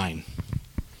 9.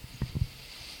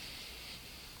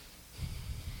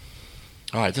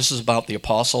 All right, this is about the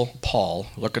Apostle Paul.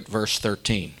 Look at verse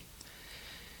 13.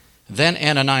 Then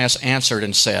Ananias answered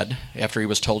and said, after he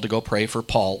was told to go pray for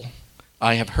Paul,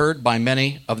 I have heard by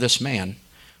many of this man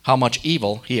how much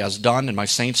evil he has done in my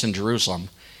saints in Jerusalem.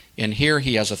 And here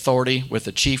he has authority with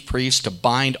the chief priests to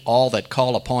bind all that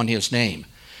call upon his name.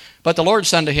 But the Lord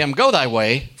said unto him, go thy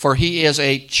way, for he is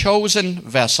a chosen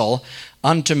vessel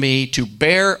unto me to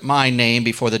bear my name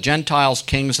before the Gentiles,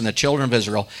 kings, and the children of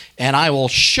Israel, and I will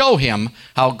show him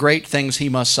how great things he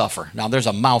must suffer. Now, there's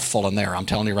a mouthful in there, I'm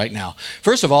telling you right now.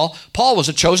 First of all, Paul was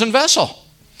a chosen vessel.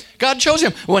 God chose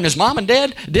him when his mom and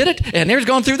dad did it, and they was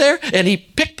going through there, and he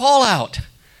picked Paul out.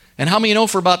 And how many know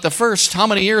for about the first how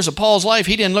many years of Paul's life,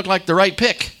 he didn't look like the right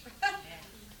pick?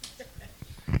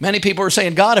 Many people are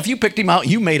saying, God, if you picked him out,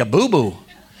 you made a boo-boo.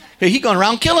 He's going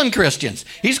around killing Christians.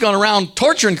 He's going around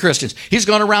torturing Christians. He's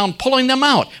going around pulling them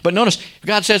out. But notice,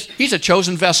 God says he's a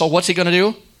chosen vessel. What's he going to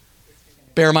do?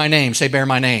 Bear my name. Say, bear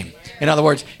my name. In other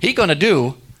words, he's going to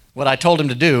do what I told him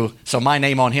to do, so my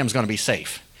name on him is going to be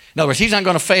safe. In other words, he's not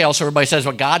going to fail, so everybody says,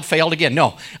 well, God failed again.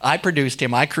 No, I produced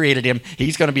him. I created him.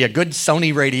 He's going to be a good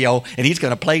Sony radio, and he's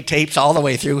going to play tapes all the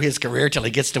way through his career till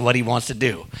he gets to what he wants to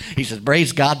do. He says,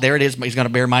 praise God, there it is. He's going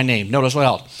to bear my name. Notice what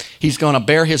else? He's going to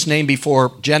bear his name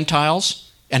before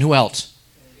Gentiles, and who else?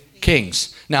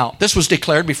 Kings. Now, this was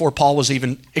declared before Paul was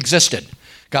even existed.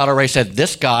 God already said,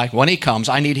 this guy, when he comes,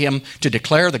 I need him to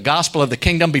declare the gospel of the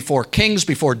kingdom before kings,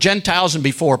 before Gentiles, and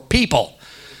before people.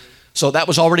 So that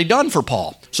was already done for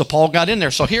Paul. So Paul got in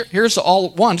there. So here's all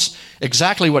at once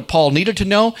exactly what Paul needed to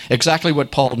know, exactly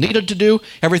what Paul needed to do,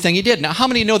 everything he did. Now, how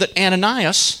many know that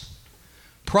Ananias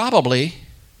probably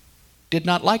did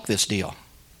not like this deal?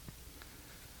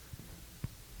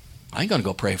 I ain't going to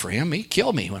go pray for him. He'd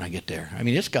kill me when I get there. I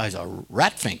mean, this guy's a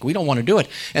rat fink. We don't want to do it.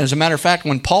 And as a matter of fact,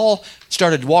 when Paul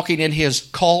started walking in his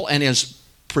call and his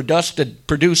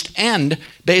produced end,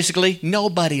 basically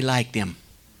nobody liked him.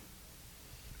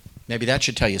 Maybe that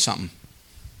should tell you something.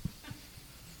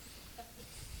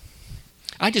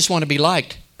 I just want to be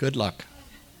liked. Good luck.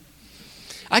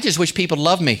 I just wish people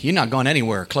loved me. You're not going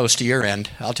anywhere close to your end.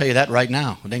 I'll tell you that right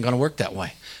now. It ain't going to work that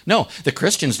way. No, the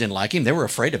Christians didn't like him. They were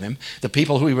afraid of him. The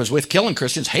people who he was with killing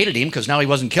Christians hated him because now he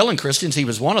wasn't killing Christians. He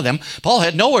was one of them. Paul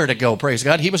had nowhere to go, praise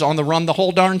God. He was on the run the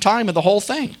whole darn time of the whole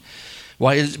thing.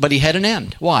 But he had an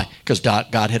end. Why? Because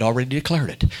God had already declared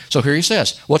it. So here he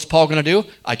says, what's Paul going to do?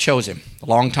 I chose him a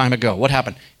long time ago. What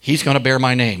happened? He's going to bear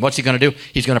my name. What's he going to do?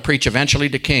 He's going to preach eventually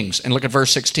to kings. And look at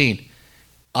verse 16.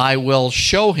 I will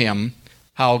show him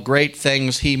how great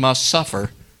things he must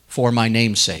suffer for my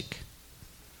name's sake.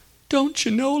 Don't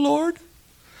you know, Lord?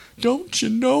 Don't you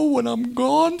know what I'm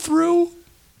going through?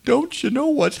 Don't you know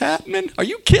what's happening? Are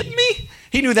you kidding me?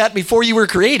 He knew that before you were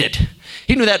created.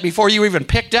 He knew that before you were even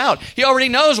picked out. He already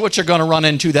knows what you're going to run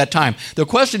into that time. The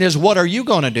question is, what are you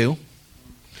going to do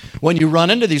when you run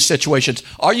into these situations?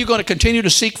 Are you going to continue to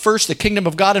seek first the kingdom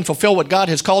of God and fulfill what God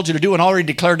has called you to do and already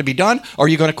declared to be done? Or are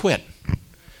you going to quit?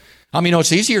 I mean,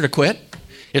 it's easier to quit.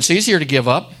 It's easier to give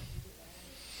up.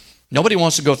 Nobody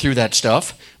wants to go through that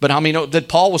stuff. But how many know that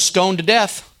Paul was stoned to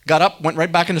death, got up, went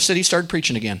right back in the city, started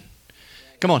preaching again?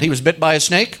 Come on, he was bit by a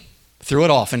snake, threw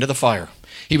it off into the fire.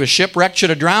 He was shipwrecked, should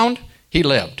have drowned. He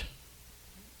lived.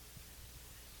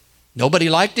 Nobody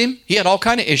liked him. He had all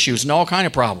kind of issues and all kind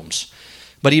of problems.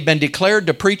 But he'd been declared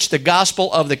to preach the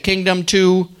gospel of the kingdom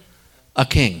to a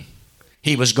king.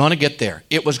 He was going to get there.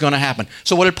 It was going to happen.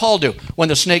 So what did Paul do? When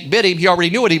the snake bit him, he already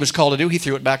knew what he was called to do. He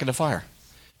threw it back in the fire.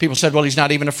 People said, well, he's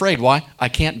not even afraid. Why? I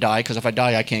can't die, because if I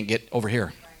die, I can't get over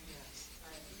here.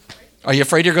 Are you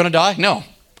afraid you're going to die? No.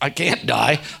 I can't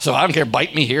die, so I don't care.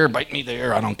 Bite me here, bite me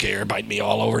there. I don't care. Bite me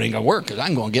all over. It ain't going to work because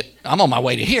I'm on my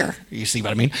way to here. You see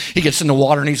what I mean? He gets in the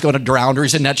water and he's going to drown, or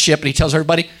he's in that ship and he tells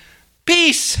everybody,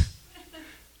 peace.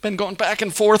 Been going back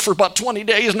and forth for about 20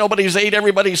 days. Nobody's ate.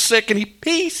 Everybody's sick. And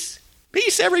peace.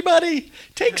 Peace, everybody.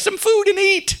 Take some food and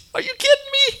eat. Are you kidding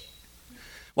me?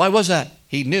 Why was that?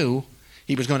 He knew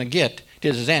he was going to get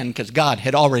to his end because God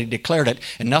had already declared it,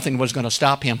 and nothing was going to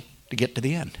stop him to get to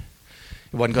the end.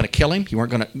 It wasn't going to kill him.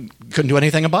 Couldn't do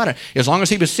anything about it. As long as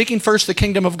he was seeking first the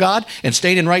kingdom of God and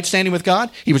staying in right standing with God,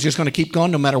 he was just going to keep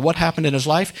going no matter what happened in his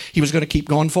life. He was going to keep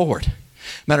going forward.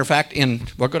 Matter of fact,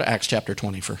 we'll go to Acts chapter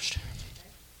 20 first.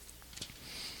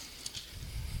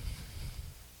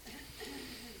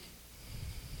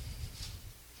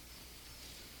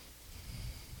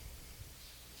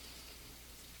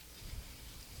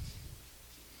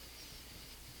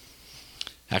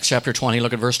 Acts chapter 20,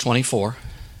 look at verse 24.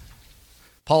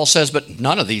 Paul says, but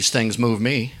none of these things move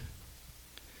me.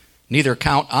 Neither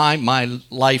count I my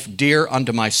life dear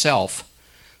unto myself,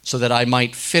 so that I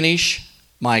might finish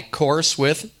my course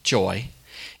with joy,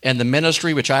 and the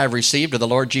ministry which I have received of the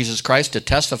Lord Jesus Christ to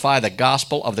testify the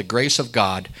gospel of the grace of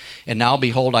God. And now,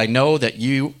 behold, I know that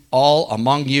you all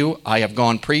among you I have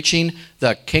gone preaching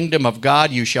the kingdom of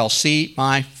God. You shall see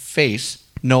my face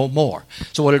no more.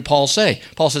 So what did Paul say?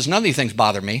 Paul says, none of these things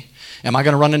bother me. Am I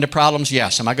going to run into problems?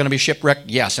 Yes. Am I going to be shipwrecked?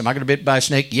 Yes. Am I going to be bit by a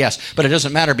snake? Yes. But it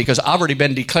doesn't matter because I've already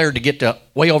been declared to get to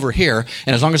way over here.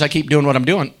 And as long as I keep doing what I'm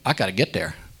doing, I got to get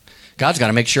there. God's got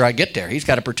to make sure I get there. He's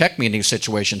got to protect me in these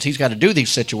situations. He's got to do these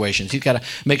situations. He's got to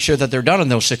make sure that they're done in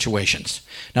those situations.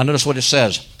 Now notice what it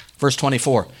says. Verse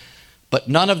 24. But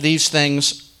none of these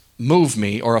things move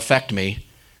me or affect me.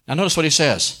 Now notice what he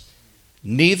says.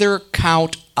 Neither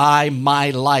count I my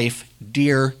life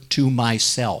dear to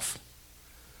myself.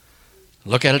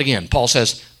 Look at it again. Paul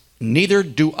says, neither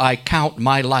do I count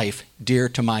my life dear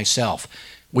to myself.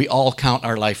 We all count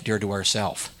our life dear to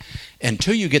ourselves.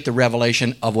 Until you get the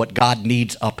revelation of what God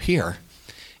needs up here,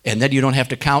 and then you don't have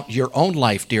to count your own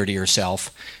life dear to yourself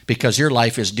because your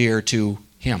life is dear to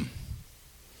Him.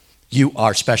 You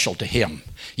are special to Him.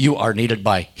 You are needed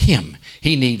by Him.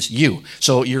 He needs you.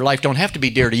 So your life don't have to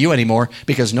be dear to you anymore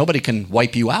because nobody can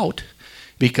wipe you out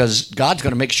because God's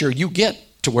going to make sure you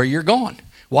get to where you're going.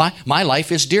 Why? My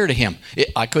life is dear to Him.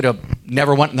 I could have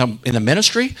never went in the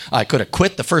ministry. I could have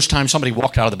quit the first time somebody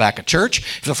walked out of the back of church.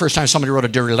 If the first time somebody wrote a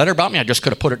dirty letter about me, I just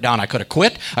could have put it down. I could have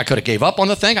quit. I could have gave up on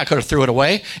the thing. I could have threw it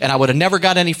away, and I would have never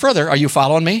got any further. Are you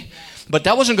following me? But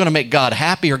that wasn't going to make God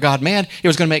happy or God mad. It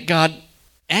was going to make God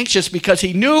anxious because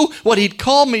He knew what He'd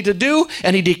called me to do,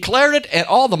 and He declared it, and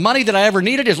all the money that I ever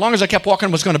needed, as long as I kept walking,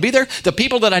 was going to be there. The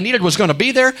people that I needed was going to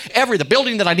be there. The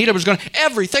building that I needed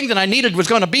everything that I needed was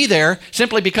going to be there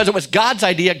simply because it was God's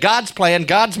idea, God's plan,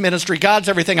 God's ministry, God's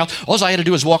everything else. All I had to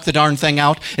do was walk the darn thing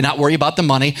out and not worry about the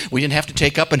money. We didn't have to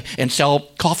take up and sell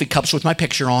coffee cups with my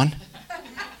picture on.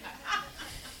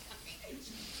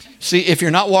 See, if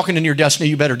you're not walking in your destiny,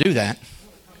 you better do that.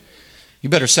 You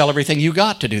better sell everything you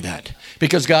got to do that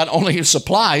because God only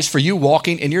supplies for you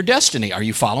walking in your destiny. Are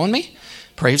you following me?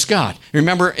 Praise God.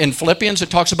 Remember in Philippians,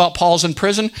 it talks about Paul's in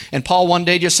prison, and Paul one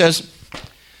day just says,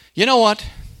 you know what?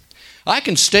 I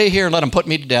can stay here and let them put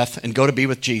me to death and go to be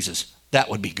with Jesus.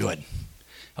 That would be good.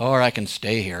 Or I can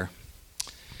stay here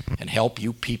and help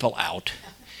you people out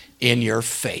in your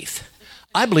faith.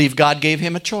 I believe God gave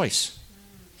him a choice.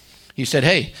 He said,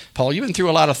 hey, Paul, you've been through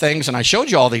a lot of things, and I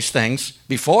showed you all these things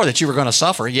before that you were going to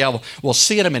suffer. Yeah, well,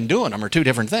 seeing them and doing them are two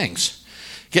different things.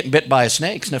 Getting bit by a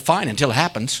snake is fine until it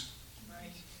happens.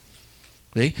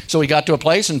 See? So he got to a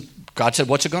place, and God said,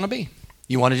 what's it going to be?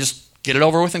 You want to just get it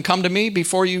over with and come to me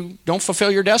before you don't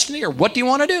fulfill your destiny? Or what do you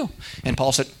want to do? And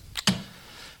Paul said,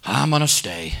 I'm going to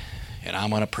stay, and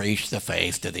I'm going to preach the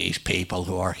faith to these people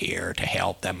who are here to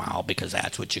help them out because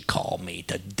that's what you call me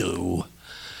to do.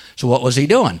 So what was he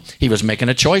doing? He was making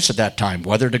a choice at that time,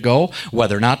 whether to go,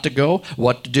 whether not to go,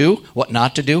 what to do, what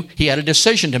not to do. He had a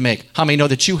decision to make. How many know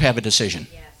that you have a decision?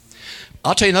 Yes.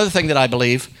 I'll tell you another thing that I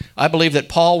believe. I believe that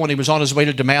Paul, when he was on his way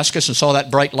to Damascus and saw that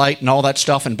bright light and all that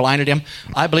stuff and blinded him,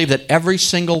 I believe that every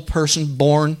single person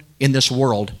born in this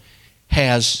world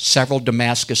has several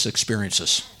Damascus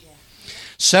experiences.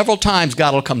 Several times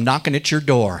God will come knocking at your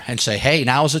door and say, hey,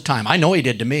 now's the time. I know he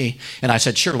did to me. And I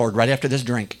said, sure, Lord, right after this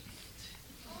drink.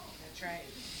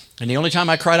 And the only time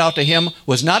I cried out to him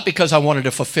was not because I wanted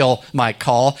to fulfill my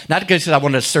call, not because I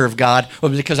wanted to serve God,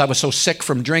 but because I was so sick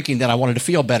from drinking that I wanted to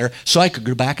feel better so I could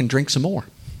go back and drink some more.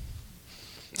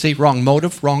 See, wrong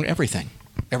motive, wrong everything.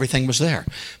 Everything was there.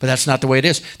 But that's not the way it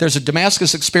is. There's a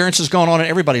Damascus experiences going on in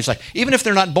everybody's life. Even if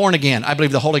they're not born again, I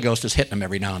believe the Holy Ghost is hitting them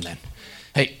every now and then.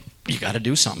 Hey, you got to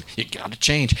do something. You got to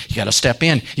change. You got to step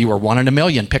in. You were one in a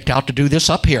million picked out to do this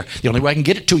up here. The only way I can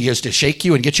get it to you is to shake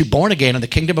you and get you born again in the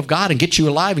kingdom of God and get you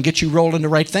alive and get you rolling the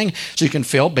right thing so you can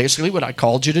feel basically what I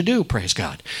called you to do. Praise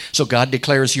God. So God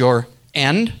declares your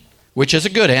end, which is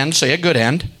a good end. Say a good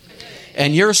end.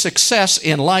 And your success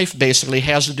in life basically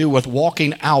has to do with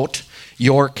walking out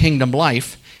your kingdom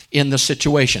life in the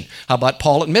situation. How about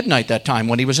Paul at midnight that time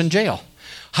when he was in jail?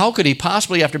 How could he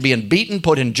possibly, after being beaten,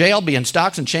 put in jail, be in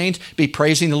stocks and chains, be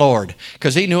praising the Lord?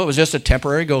 Because he knew it was just a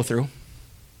temporary go-through.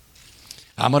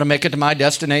 I'm going to make it to my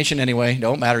destination anyway.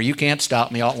 Don't matter. You can't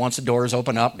stop me. Once the doors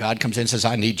open up, God comes in and says,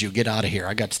 I need you. Get out of here.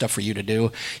 I got stuff for you to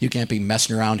do. You can't be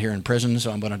messing around here in prison,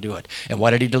 so I'm going to do it. And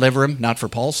why did he deliver him? Not for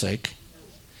Paul's sake.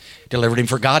 Delivered him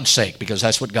for God's sake, because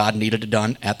that's what God needed to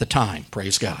done at the time.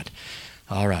 Praise God.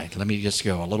 All right, let me just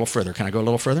go a little further. Can I go a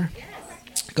little further?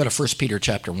 Yes. Go to 1 Peter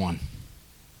chapter 1.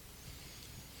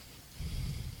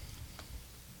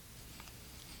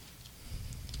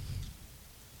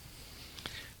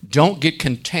 Don't get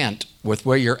content with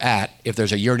where you're at if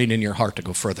there's a yearning in your heart to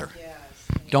go further. Yes.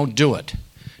 Don't do it.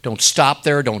 Don't stop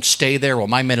there. Don't stay there. Well,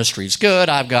 my ministry's good.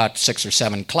 I've got 6 or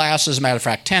 7 classes. Matter of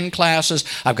fact, 10 classes.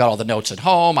 I've got all the notes at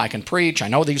home. I can preach. I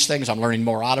know these things. I'm learning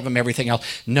more out of them, everything else.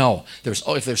 No.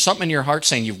 If there's something in your heart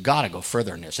saying you've got to go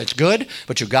further in this. It's good,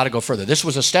 but you've got to go further. This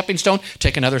was a stepping stone.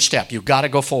 Take another step. You've got to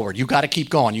go forward. You've got to keep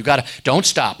going. Don't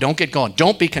stop. Don't get going.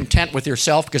 Don't be content with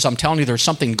yourself, because I'm telling you there's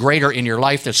something greater in your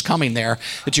life that's coming there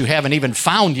that you haven't even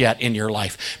found yet in your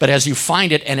life. But as you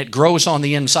find it and it grows on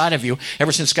the inside of you,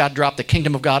 ever since God dropped the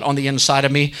kingdom of God on the inside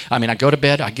of me, I mean, I go to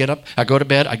bed, I get up, I go to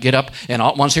bed, I get up, and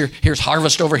all at once here's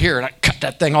harvest over here, and I cut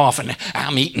that thing off, and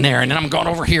I'm eating there, and then I'm going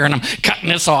over here, and I'm cutting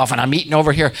this off, and I'm eating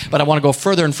over here. But I want to go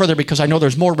further and further, because I know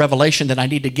there's more revelation that I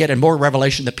need to get, and more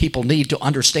revelation that people need to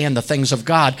understand the things of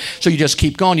God. So you just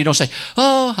keep going. You don't say,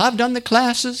 oh, I've done the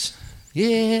classes.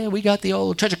 Yeah, we got the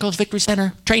old Treasure Coast Victory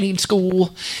Center training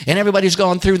school, and everybody's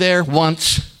gone through there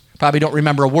once. Probably don't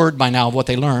remember a word by now of what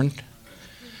they learned.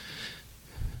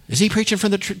 Is he preaching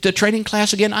from the training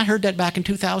class again? I heard that back in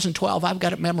 2012. I've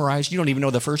got it memorized. You don't even know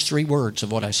the first 3 words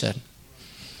of what I said.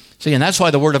 See, and that's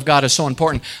why the Word of God is so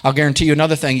important. I'll guarantee you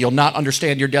another thing. You'll not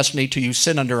understand your destiny till you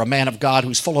sit under a man of God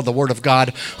who's full of the Word of God,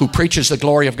 who preaches the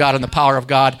glory of God and the power of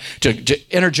God to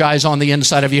energize on the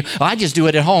inside of you. I just do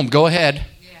it at home. Go ahead.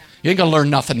 You ain't going to learn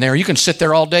nothing there. You can sit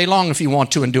there all day long if you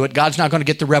want to and do it. God's not going to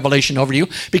get the revelation over you,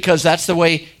 because that's the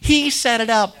way He set it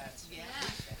up.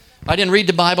 I didn't read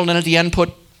the Bible and at the end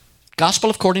put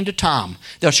Gospel according to Tom.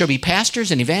 There shall be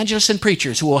pastors and evangelists and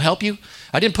preachers who will help you.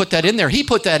 I didn't put that in there. He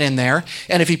put that in there.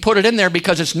 And if he put it in there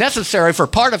because it's necessary for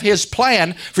part of his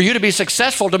plan for you to be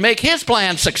successful, to make his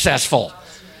plan successful.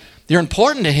 You're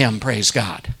important to him, praise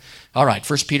God. All right,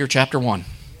 1 Peter chapter 1.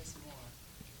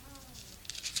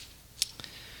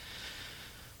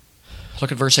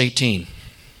 Look at verse 18.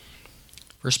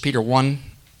 1 Peter 1,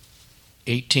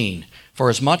 18. For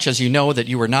as much as you know that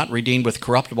you were not redeemed with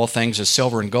corruptible things as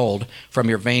silver and gold from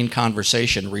your vain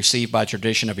conversation received by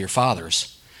tradition of your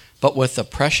fathers, but with the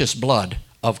precious blood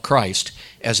of Christ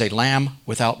as a lamb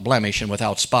without blemish and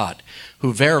without spot,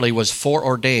 who verily was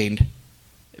foreordained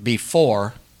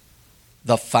before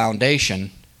the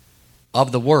foundation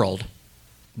of the world,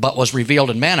 but was revealed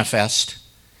and manifest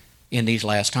in these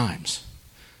last times.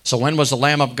 So when was the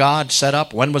Lamb of God set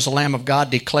up? When was the Lamb of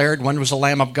God declared? When was the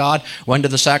Lamb of God? When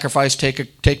did the sacrifice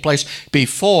take place?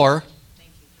 Before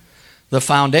the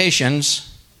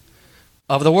foundations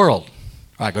of the world.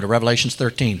 All right, go to Revelation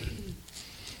 13.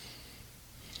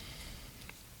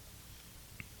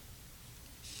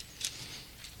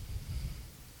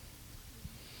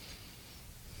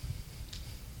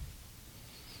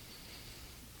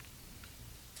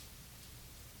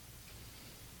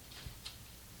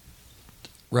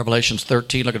 Revelation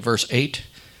 13, look at verse 8.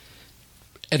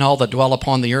 And all that dwell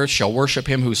upon the earth shall worship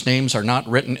him whose names are not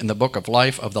written in the book of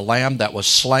life of the Lamb that was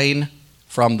slain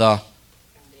from the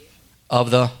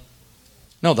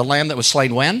Lamb that was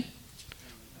slain when?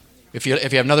 If you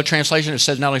have another translation, it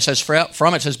says not only says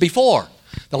from, it says before.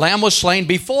 The Lamb was slain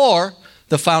before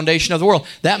the foundation of the world.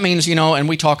 That means, and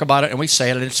we talk about it and we say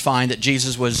it, and it's fine that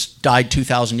Jesus died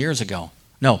 2,000 years ago.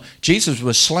 No, Jesus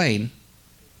was slain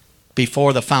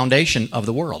before the foundation of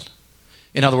the world.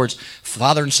 In other words,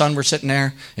 Father and Son were sitting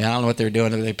there, and I don't know what they're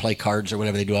doing. They play cards or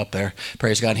whatever they do up there.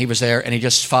 Praise God. And he was there,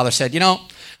 and Father said, I'm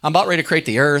about ready to create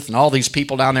the earth and all these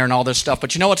people down there and all this stuff,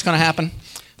 but you know what's going to happen?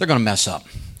 They're going to mess up.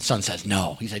 The Son says,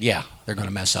 no. He said, yeah, they're going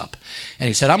to mess up. And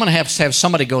he said, I'm going to have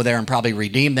somebody go there and probably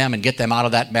redeem them and get them out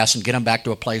of that mess and get them back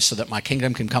to a place so that my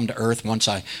kingdom can come to earth once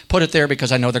I put it there,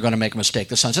 because I know they're going to make a mistake.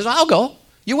 The Son says, I'll go.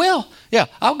 You will? Yeah,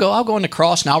 I'll go. I'll go on the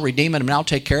cross and I'll redeem it and I'll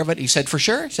take care of it. He said, for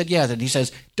sure? He said, yeah. And he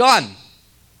says, done.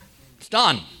 It's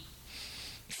done.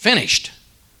 Finished.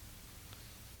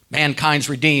 Mankind's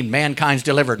redeemed. Mankind's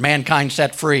delivered. Mankind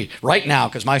set free right now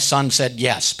because my Son said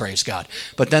yes, praise God.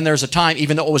 But then there's a time,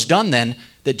 even though it was done then,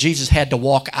 that Jesus had to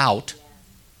walk out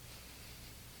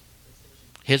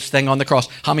his thing on the cross.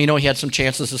 How many know he had some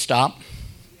chances to stop?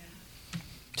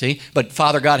 See? But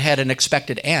Father God had an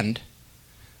expected end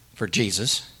for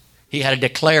Jesus. He had a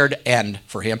declared end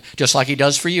for him, just like he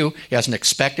does for you. He has an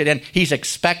expected end. He's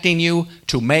expecting you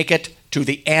to make it to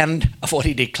the end of what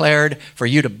he declared for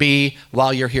you to be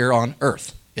while you're here on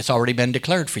earth. It's already been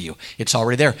declared for you. It's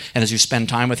already there. And as you spend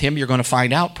time with him, you're going to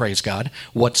find out, praise God,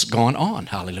 what's going on.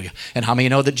 Hallelujah. And how many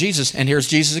know that Jesus, and here's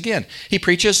Jesus again, he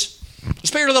preaches, the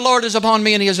Spirit of the Lord is upon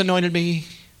me and he has anointed me.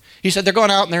 He said, they're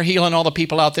going out and they're healing all the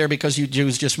people out there because you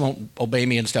Jews just won't obey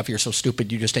me and stuff. You're so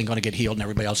stupid, you just ain't going to get healed and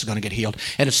everybody else is going to get healed.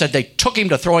 And it said they took him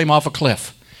to throw him off a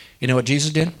cliff. You know what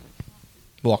Jesus did?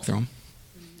 Walk through him.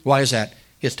 Why is that?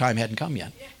 His time hadn't come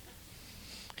yet.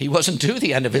 He wasn't to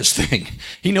the end of his thing.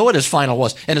 He knew what his final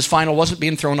was. And his final wasn't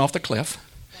being thrown off the cliff.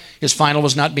 His final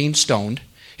was not being stoned.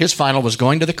 His final was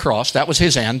going to the cross. That was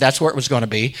his end. That's where it was going to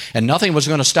be. And nothing was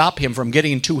going to stop him from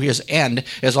getting to his end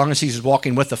as long as he was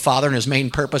walking with the Father and his main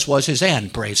purpose was his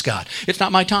end. Praise God. It's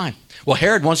not my time. Well,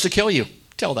 Herod wants to kill you.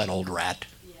 Tell that old rat.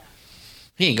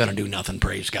 He ain't going to do nothing,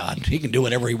 praise God. He can do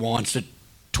whatever he wants to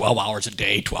 12 hours a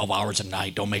day, 12 hours a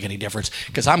night. Don't make any difference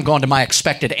because I'm going to my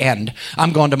expected end.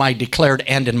 I'm going to my declared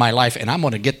end in my life, and I'm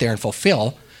going to get there and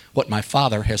fulfill what my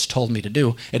Father has told me to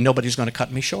do, and nobody's going to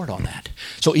cut me short on that.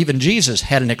 So even Jesus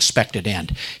had an expected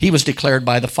end. He was declared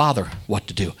by the Father what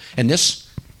to do. And this,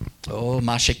 so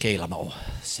watch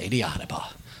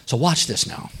this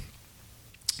now.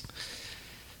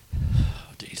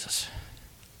 Oh, Jesus.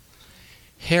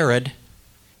 Herod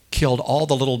killed all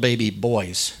the little baby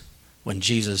boys when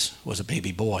Jesus was a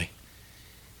baby boy.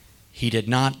 He did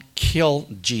not kill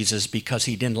Jesus because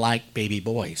he didn't like baby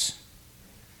boys.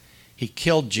 He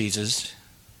killed Jesus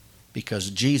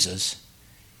because Jesus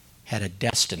had a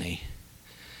destiny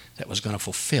that was going to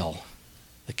fulfill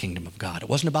the kingdom of God. It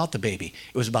wasn't about the baby.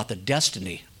 It was about the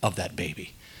destiny of that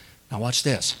baby. Now watch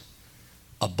this.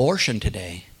 Abortion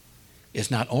today is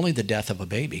not only the death of a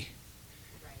baby,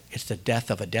 it's the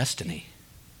death of a destiny.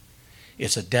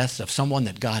 It's a death of someone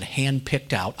that God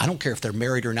handpicked out. I don't care if they're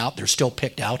married or not, they're still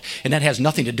picked out, and that has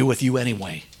nothing to do with you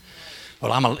anyway.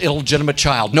 Well, I'm an illegitimate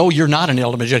child. No, you're not an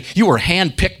illegitimate. You were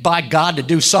handpicked by God to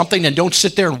do something, and don't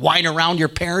sit there and whine around your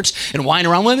parents and whine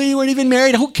around, well, you weren't even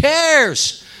married. Who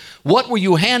cares? What were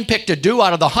you handpicked to do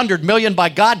out of the 100 million by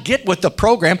God? Get with the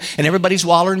program, and everybody's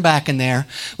wallering back in there.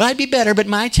 Well, I'd be better, but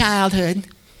my childhood.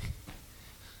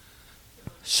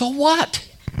 So what?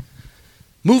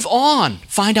 Move on.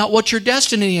 Find out what your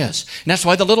destiny is. And that's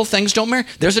why the little things don't matter.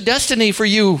 There's a destiny for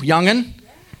you, young'un.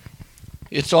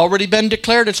 It's already been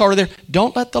declared. It's already there.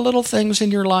 Don't let the little things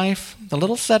in your life, the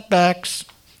little setbacks,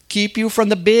 keep you from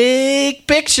the big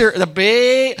picture, the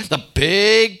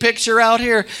big picture out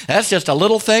here. That's just a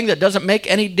little thing that doesn't make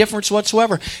any difference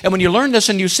whatsoever. And when you learn this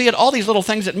and you see it, all these little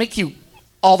things that make you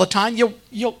all the time,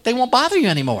 they won't bother you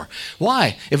anymore.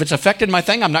 Why? If it's affected my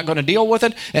thing, I'm not going to deal with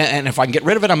it. And if I can get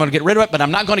rid of it, I'm going to get rid of it, but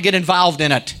I'm not going to get involved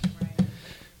in it.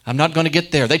 I'm not going to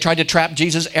get there. They tried to trap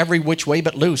Jesus every which way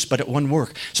but loose, but it wouldn't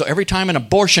work. So every time an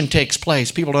abortion takes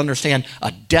place, people understand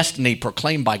a destiny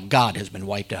proclaimed by God has been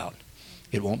wiped out.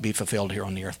 It won't be fulfilled here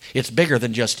on the earth. It's bigger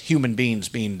than just human beings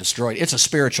being destroyed. It's a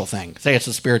spiritual thing. Say it's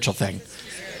a spiritual thing.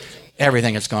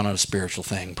 Everything has gone on a spiritual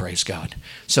thing, praise God.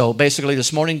 So basically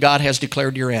this morning, God has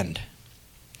declared your end.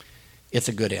 It's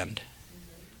a good end.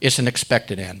 It's an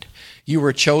expected end. You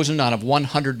were chosen out of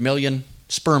 100 million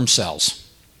sperm cells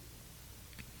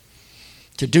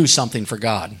to do something for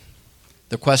God.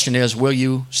 The question is, will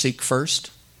you seek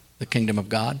first the kingdom of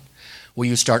God? Will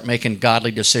you start making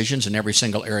godly decisions in every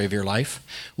single area of your life?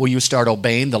 Will you start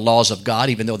obeying the laws of God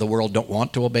even though the world don't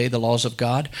want to obey the laws of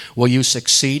God? Will you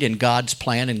succeed in God's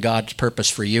plan and God's purpose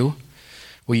for you?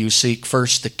 Will you seek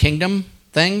first the kingdom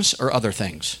things or other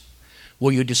things?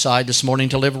 Will you decide this morning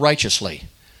to live righteously?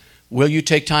 Will you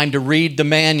take time to read the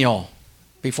manual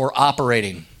before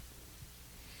operating?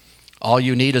 All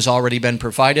you need has already been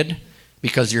provided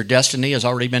because your destiny has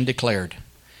already been declared.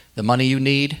 The money you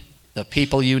need, the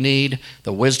people you need,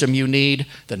 the wisdom you need,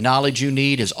 the knowledge you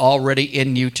need is already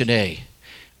in you today.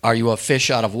 Are you a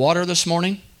fish out of water this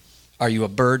morning? Are you a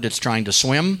bird that's trying to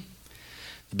swim?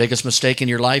 The biggest mistake in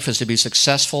your life is to be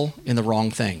successful in the wrong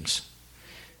things.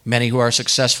 Many who are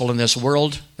successful in this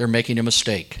world, they're making a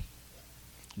mistake.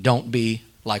 Don't be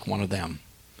like one of them.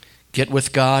 Get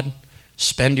with God,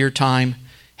 spend your time,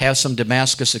 have some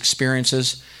Damascus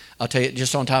experiences. I'll tell you,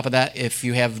 just on top of that, if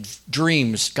you have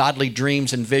dreams, godly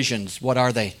dreams and visions, what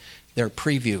are they? They're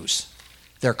previews.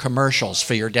 They're commercials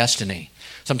for your destiny.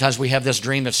 Sometimes we have this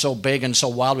dream that's so big and so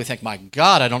wild, we think, my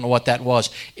God, I don't know what that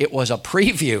was. It was a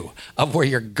preview of where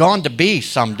you're going to be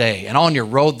someday and on your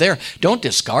road there. Don't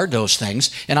discard those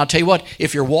things. And I'll tell you what,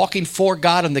 if you're walking for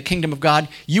God in the kingdom of God,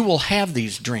 you will have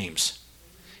these dreams.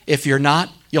 If you're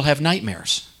not, you'll have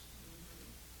nightmares.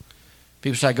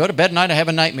 People say, I go to bed at night, I have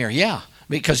a nightmare. Yeah,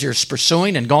 because you're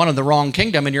pursuing and going in the wrong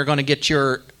kingdom, and you're going to get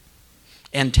your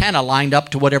antenna lined up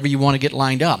to whatever you want to get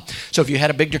lined up. So if you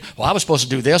had a big dream, well, I was supposed to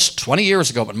do this 20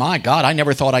 years ago, but my God, I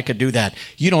never thought I could do that.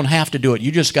 You don't have to do it.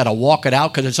 You just got to walk it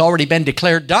out because it's already been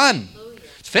declared done.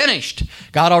 It's finished.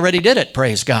 God already did it,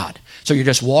 praise God. So you're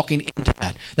just walking into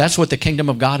that. That's what the kingdom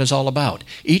of God is all about.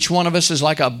 Each one of us is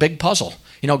like a big puzzle.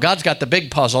 You know, God's got the big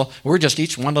puzzle. We're just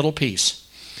each one little piece.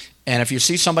 And if you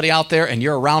see somebody out there and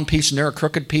you're a round piece and they're a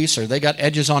crooked piece or they got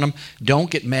edges on them, don't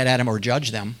get mad at them or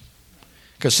judge them.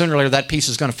 Because sooner or later that piece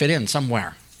is going to fit in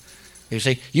somewhere. You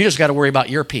see, you just got to worry about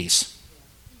your piece.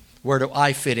 Where do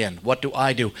I fit in? What do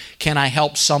I do? Can I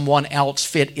help someone else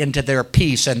fit into their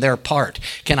piece and their part?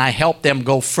 Can I help them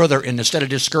go further? And instead of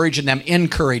discouraging them,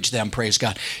 encourage them, praise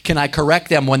God. Can I correct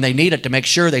them when they need it to make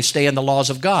sure they stay in the laws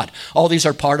of God? All these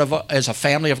are part of, as a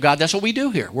family of God, that's what we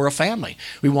do here. We're a family.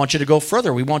 We want you to go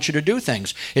further. We want you to do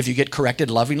things. If you get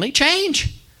corrected lovingly,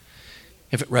 change.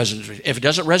 If it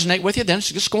doesn't resonate with you, then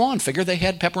just go on. Figure they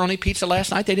had pepperoni pizza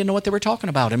last night. They didn't know what they were talking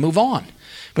about, and move on.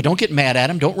 But don't get mad at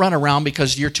them. Don't run around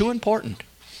because you're too important.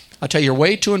 I'll tell you, you're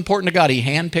way too important to God. He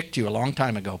handpicked you a long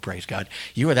time ago, praise God.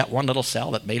 You are that one little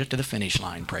cell that made it to the finish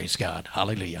line, praise God.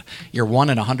 Hallelujah. You're 1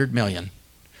 in 100 million.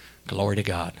 Glory to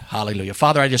God. Hallelujah.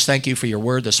 Father, I just thank you for your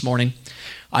word this morning.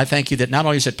 I thank you that not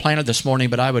only is it planted this morning,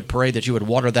 but I would pray that you would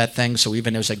water that thing so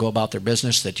even as they go about their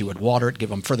business, that you would water it, give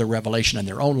them further revelation in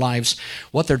their own lives,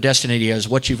 what their destiny is,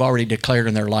 what you've already declared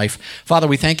in their life. Father,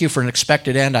 we thank you for an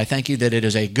expected end. I thank you that it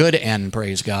is a good end,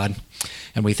 praise God.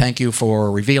 And we thank you for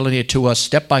revealing it to us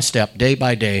step by step, day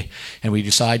by day. And we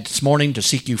decide this morning to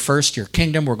seek you first, your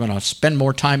kingdom. We're going to spend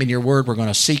more time in your word. We're going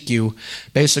to seek you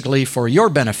basically for your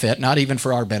benefit, not even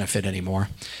for our benefit anymore,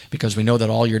 because we know that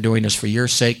all you're doing is for your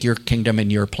sake, your kingdom, and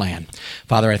your plan.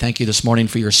 Father, I thank you this morning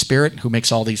for your Spirit who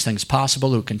makes all these things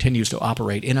possible, who continues to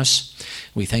operate in us.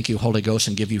 We thank you, Holy Ghost,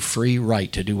 and give you free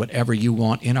right to do whatever you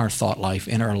want in our thought life,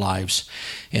 in our lives,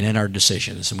 and in our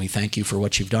decisions. And we thank you for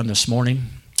what you've done this morning.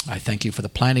 I thank you for the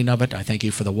planting of it. I thank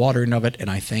you for the watering of it.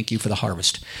 And I thank you for the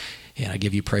harvest. And I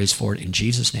give you praise for it in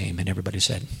Jesus' name. And everybody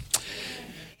said,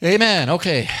 amen.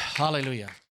 Okay. Hallelujah.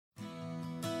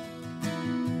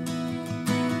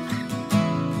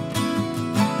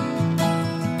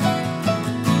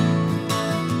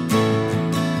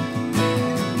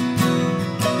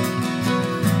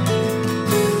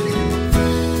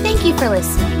 Thank you for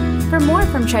listening. For more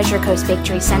from Treasure Coast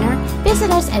Victory Center, visit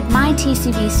us at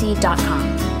mytcbc.com.